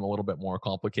just became a little bit more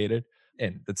complicated.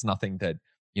 And that's nothing that,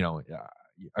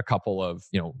 a couple of,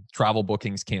 travel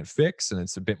bookings can't fix. And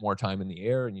it's a bit more time in the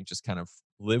air, and you just kind of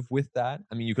live with that.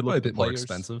 I mean, you could look at a bit more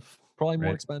expensive. probably more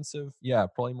right? expensive. Yeah,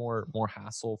 probably more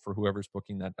hassle for whoever's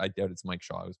booking that. I doubt it's Mike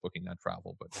Shaw who's booking that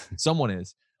travel, but someone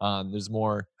is. There's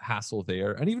more hassle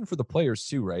there, and even for the players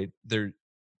too, right? They're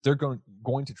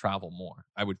going to travel more.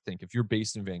 I would think if you're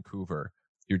based in Vancouver,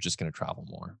 you're just going to travel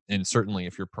more, and certainly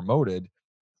if you're promoted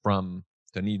from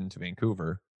Dunedin to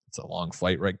Vancouver, it's a long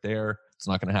flight right there. It's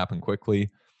not going to happen quickly.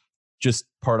 Just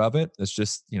part of it. It's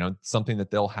just, something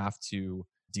that they'll have to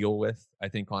deal with, I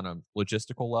think, on a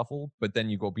logistical level. But then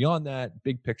you go beyond that,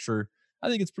 big picture. I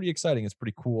think it's pretty exciting. It's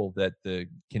pretty cool that the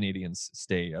Canadians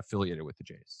stay affiliated with the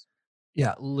Jays.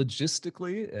 Yeah,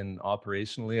 logistically and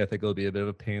operationally, I think it'll be a bit of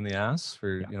a pain in the ass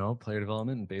for, Yeah. player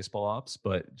development and baseball ops,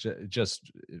 but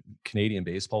just Canadian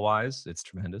baseball wise, it's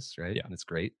tremendous, right? Yeah. And it's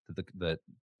great that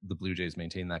the Blue Jays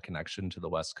maintain that connection to the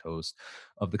west coast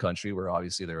of the country, where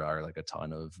obviously there are like a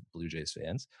ton of Blue Jays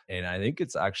fans. And I think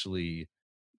it's actually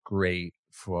great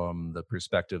from the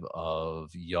perspective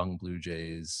of young Blue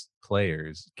Jays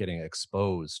players getting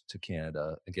exposed to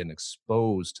Canada and getting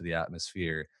exposed to the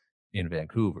atmosphere in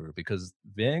Vancouver, because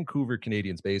Vancouver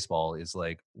Canadians baseball is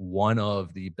like one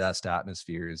of the best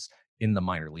atmospheres in the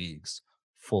minor leagues,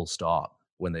 full stop.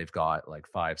 When they've got like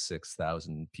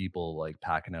 5,000-6,000 people like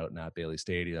packing out in that Bailey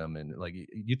Stadium, and like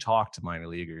you talk to minor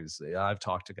leaguers, I've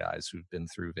talked to guys who've been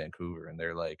through Vancouver, and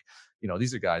they're like,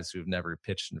 these are guys who've never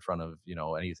pitched in front of,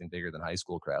 anything bigger than high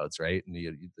school crowds, right? And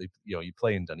you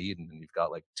play in Dunedin and you've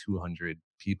got like 200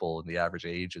 people and the average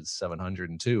age is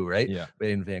 702, right? Yeah. But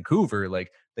in Vancouver, like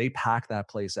they pack that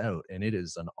place out and it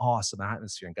is an awesome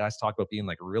atmosphere. And guys talk about being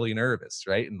like really nervous,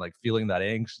 right? And like feeling that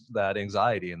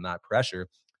anxiety and that pressure.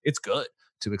 It's good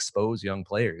to expose young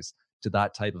players to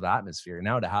that type of atmosphere.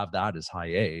 Now to have that as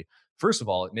high A, first of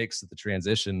all, it makes the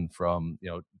transition from,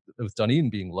 with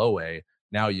Dunedin being low A,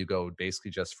 now you go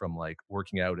basically just from like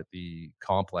working out at the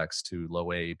complex to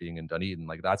low A being in Dunedin.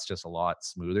 Like that's just a lot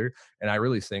smoother. And I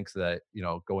really think that,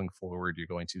 going forward, you're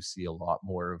going to see a lot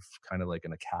more of kind of like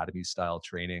an academy style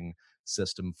training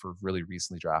system for really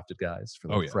recently drafted guys,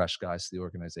 for Oh like yeah. fresh guys to the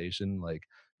organization. Like,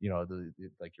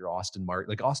 like your Austin Martin,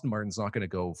 like Austin Martin's not going to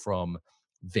go from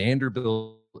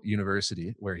Vanderbilt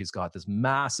University, where he's got this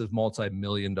massive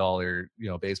multi-million dollar,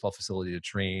 baseball facility to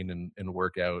train and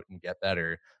work out and get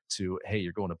better, to, hey,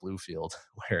 you're going to Bluefield,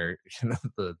 where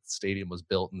the stadium was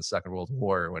built in the Second World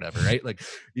War or whatever, right? Like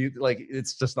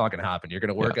it's just not going to happen. You're going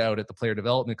to work Yeah. out at the player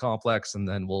development complex, and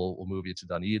then we'll move you to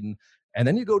Dunedin. And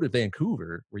then you go to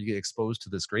Vancouver, where you get exposed to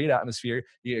this great atmosphere.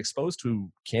 You get exposed to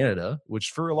Canada, which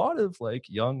for a lot of like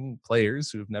young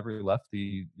players who've never left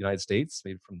the United States,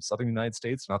 maybe from Southern United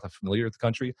States, not that familiar with the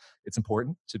country, it's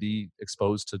important to be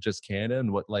exposed to just Canada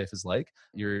and what life is like.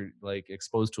 You're like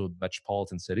exposed to a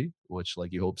metropolitan city, which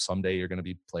like you hope someday you're going to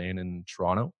be playing in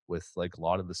Toronto with like a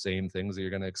lot of the same things that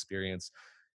you're going to experience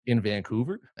in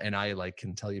Vancouver. And I like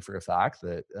can tell you for a fact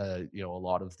that, a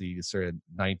lot of the sort of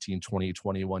 19, 20,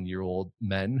 21-year-old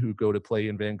men who go to play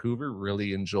in Vancouver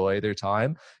really enjoy their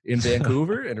time in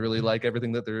Vancouver and really like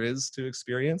everything that there is to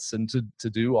experience and to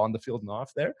do on the field and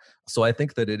off there. So I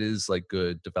think that it is like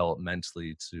good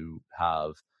developmentally to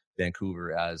have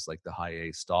Vancouver as like the high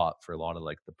A stop for a lot of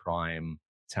like the prime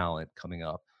talent coming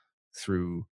up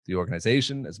through the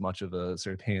organization. As much of a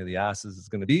sort of pain in the ass as it's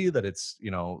going to be, that it's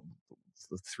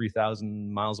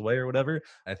 3,000 miles away or whatever,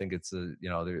 I think it's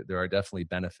there are definitely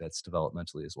benefits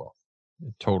developmentally as well.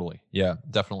 Totally. Yeah,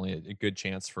 definitely a good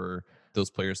chance for those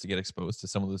players to get exposed to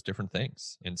some of those different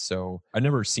things. And so I've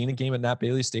never seen a game at Nat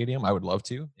Bailey Stadium. I would love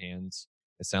to. And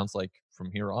it sounds like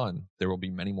from here on, there will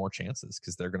be many more chances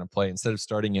because they're going to play instead of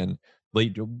starting in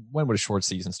when would a short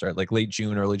season start? Like late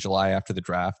June, early July after the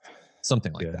draft,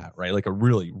 something like Yeah. that, right? Like a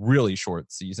really, really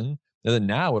short season. And then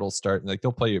now it'll start, like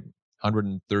they'll play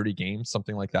 130 games,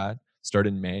 something like that, start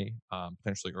in May,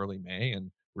 potentially early May,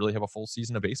 and really have a full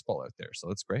season of baseball out there. So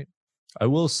that's great. I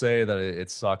will say that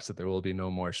it sucks that there will be no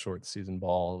more short season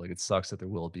ball. Like it sucks that there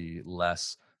will be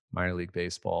less minor league Oh,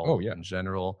 baseball yeah. in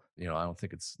general. I don't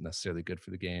think it's necessarily good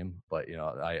for the game, but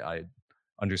I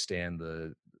understand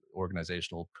the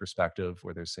organizational perspective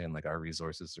where they're saying like our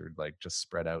resources are like just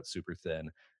spread out super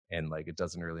thin, and like it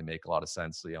doesn't really make a lot of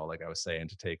sense, like I was saying,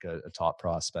 to take a top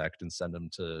prospect and send them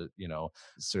to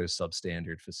sort of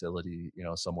substandard facility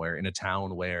somewhere in a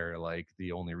town where like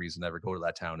the only reason to ever go to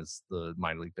that town is the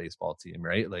minor league baseball team,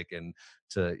 right? Like, and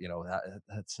to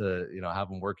to have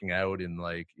them working out in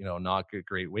like not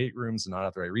great weight rooms and not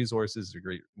have the right resources or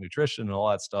great nutrition and all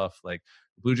that stuff. Like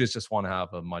the Blue Jays just want to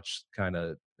have a much kind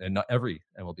of, and not every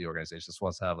MLB organization just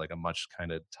wants to have like a much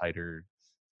kind of tighter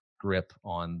grip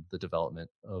on the development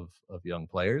of young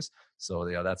players. So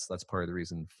that's part of the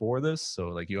reason for this. So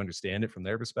like you understand it from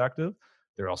their perspective,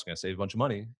 they're also going to save a bunch of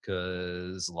money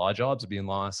because a lot of jobs are being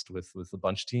lost with a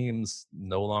bunch of teams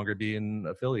no longer being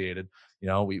affiliated.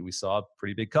 We saw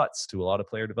pretty big cuts to a lot of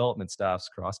player development staffs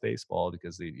across baseball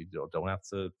because you don't have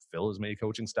to fill as many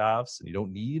coaching staffs, and you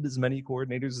don't need as many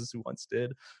coordinators as you once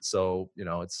did. So,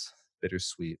 it's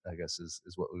bittersweet, I guess, is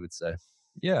what we would say.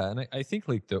 Yeah. And I think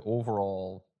like the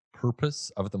overall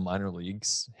purpose of the minor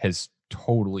leagues has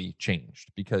totally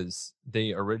changed because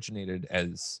they originated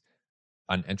as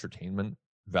an entertainment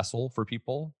vessel for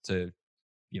people to,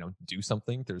 do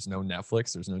something. There's no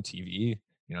Netflix, there's no TV.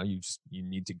 You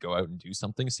need to go out and do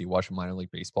something. So you watch a minor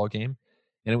league baseball game,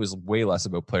 and it was way less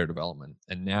about player development.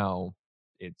 And now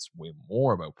it's way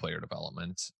more about player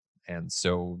development. And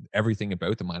so everything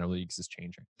about the minor leagues is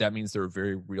changing. That means there are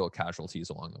very real casualties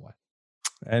along the way.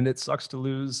 And it sucks to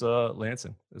lose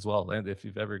Lansing as well. And if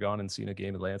you've ever gone and seen a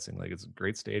game at Lansing, like, it's a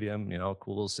great stadium,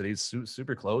 cool little city,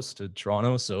 super close to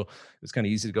Toronto. So it's kind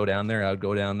of easy to go down there. I would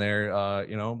go down there, I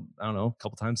don't know, a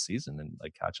couple times a season and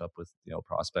like catch up with,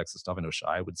 prospects and stuff. I know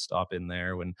Shai would stop in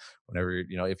there whenever,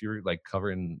 if you're like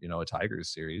covering, a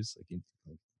Tigers series, like you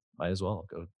might as well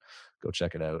go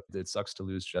check it out. It sucks to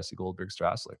lose Jesse Goldberg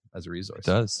Strassler as a resource. It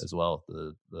does as well.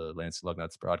 The Lansing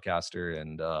Lugnuts broadcaster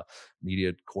and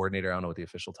media coordinator. I don't know what the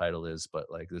official title is, but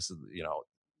like, this is,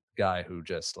 guy who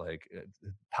just like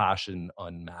passion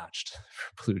unmatched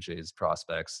for Blue Jays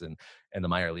prospects and the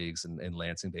minor leagues and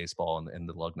Lansing baseball and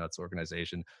the Lugnuts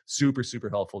organization. Super, super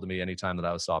helpful to me anytime that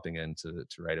I was stopping in to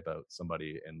write about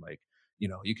somebody. And like,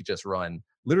 you could just run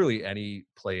literally any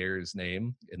player's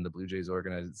name in the Blue Jays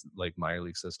organized like minor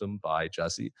league system by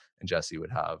Jesse, and Jesse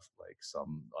would have like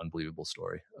some unbelievable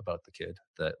story about the kid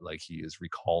that like he is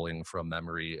recalling from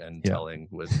memory and telling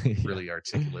with really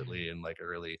articulately and like a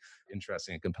really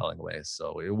interesting and compelling way.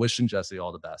 So we're wishing Jesse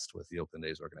all the best with the Oakland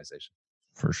A's organization.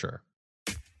 For sure.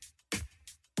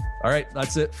 All right,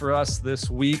 that's it for us this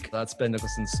week. That's Ben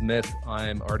Nicholson-Smith.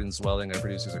 I'm Arden Zwelling. Our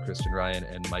producers are Christian Ryan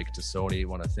and Mike Tassoni. I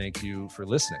want to thank you for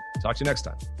listening. Talk to you next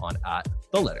time on At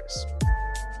The Letters.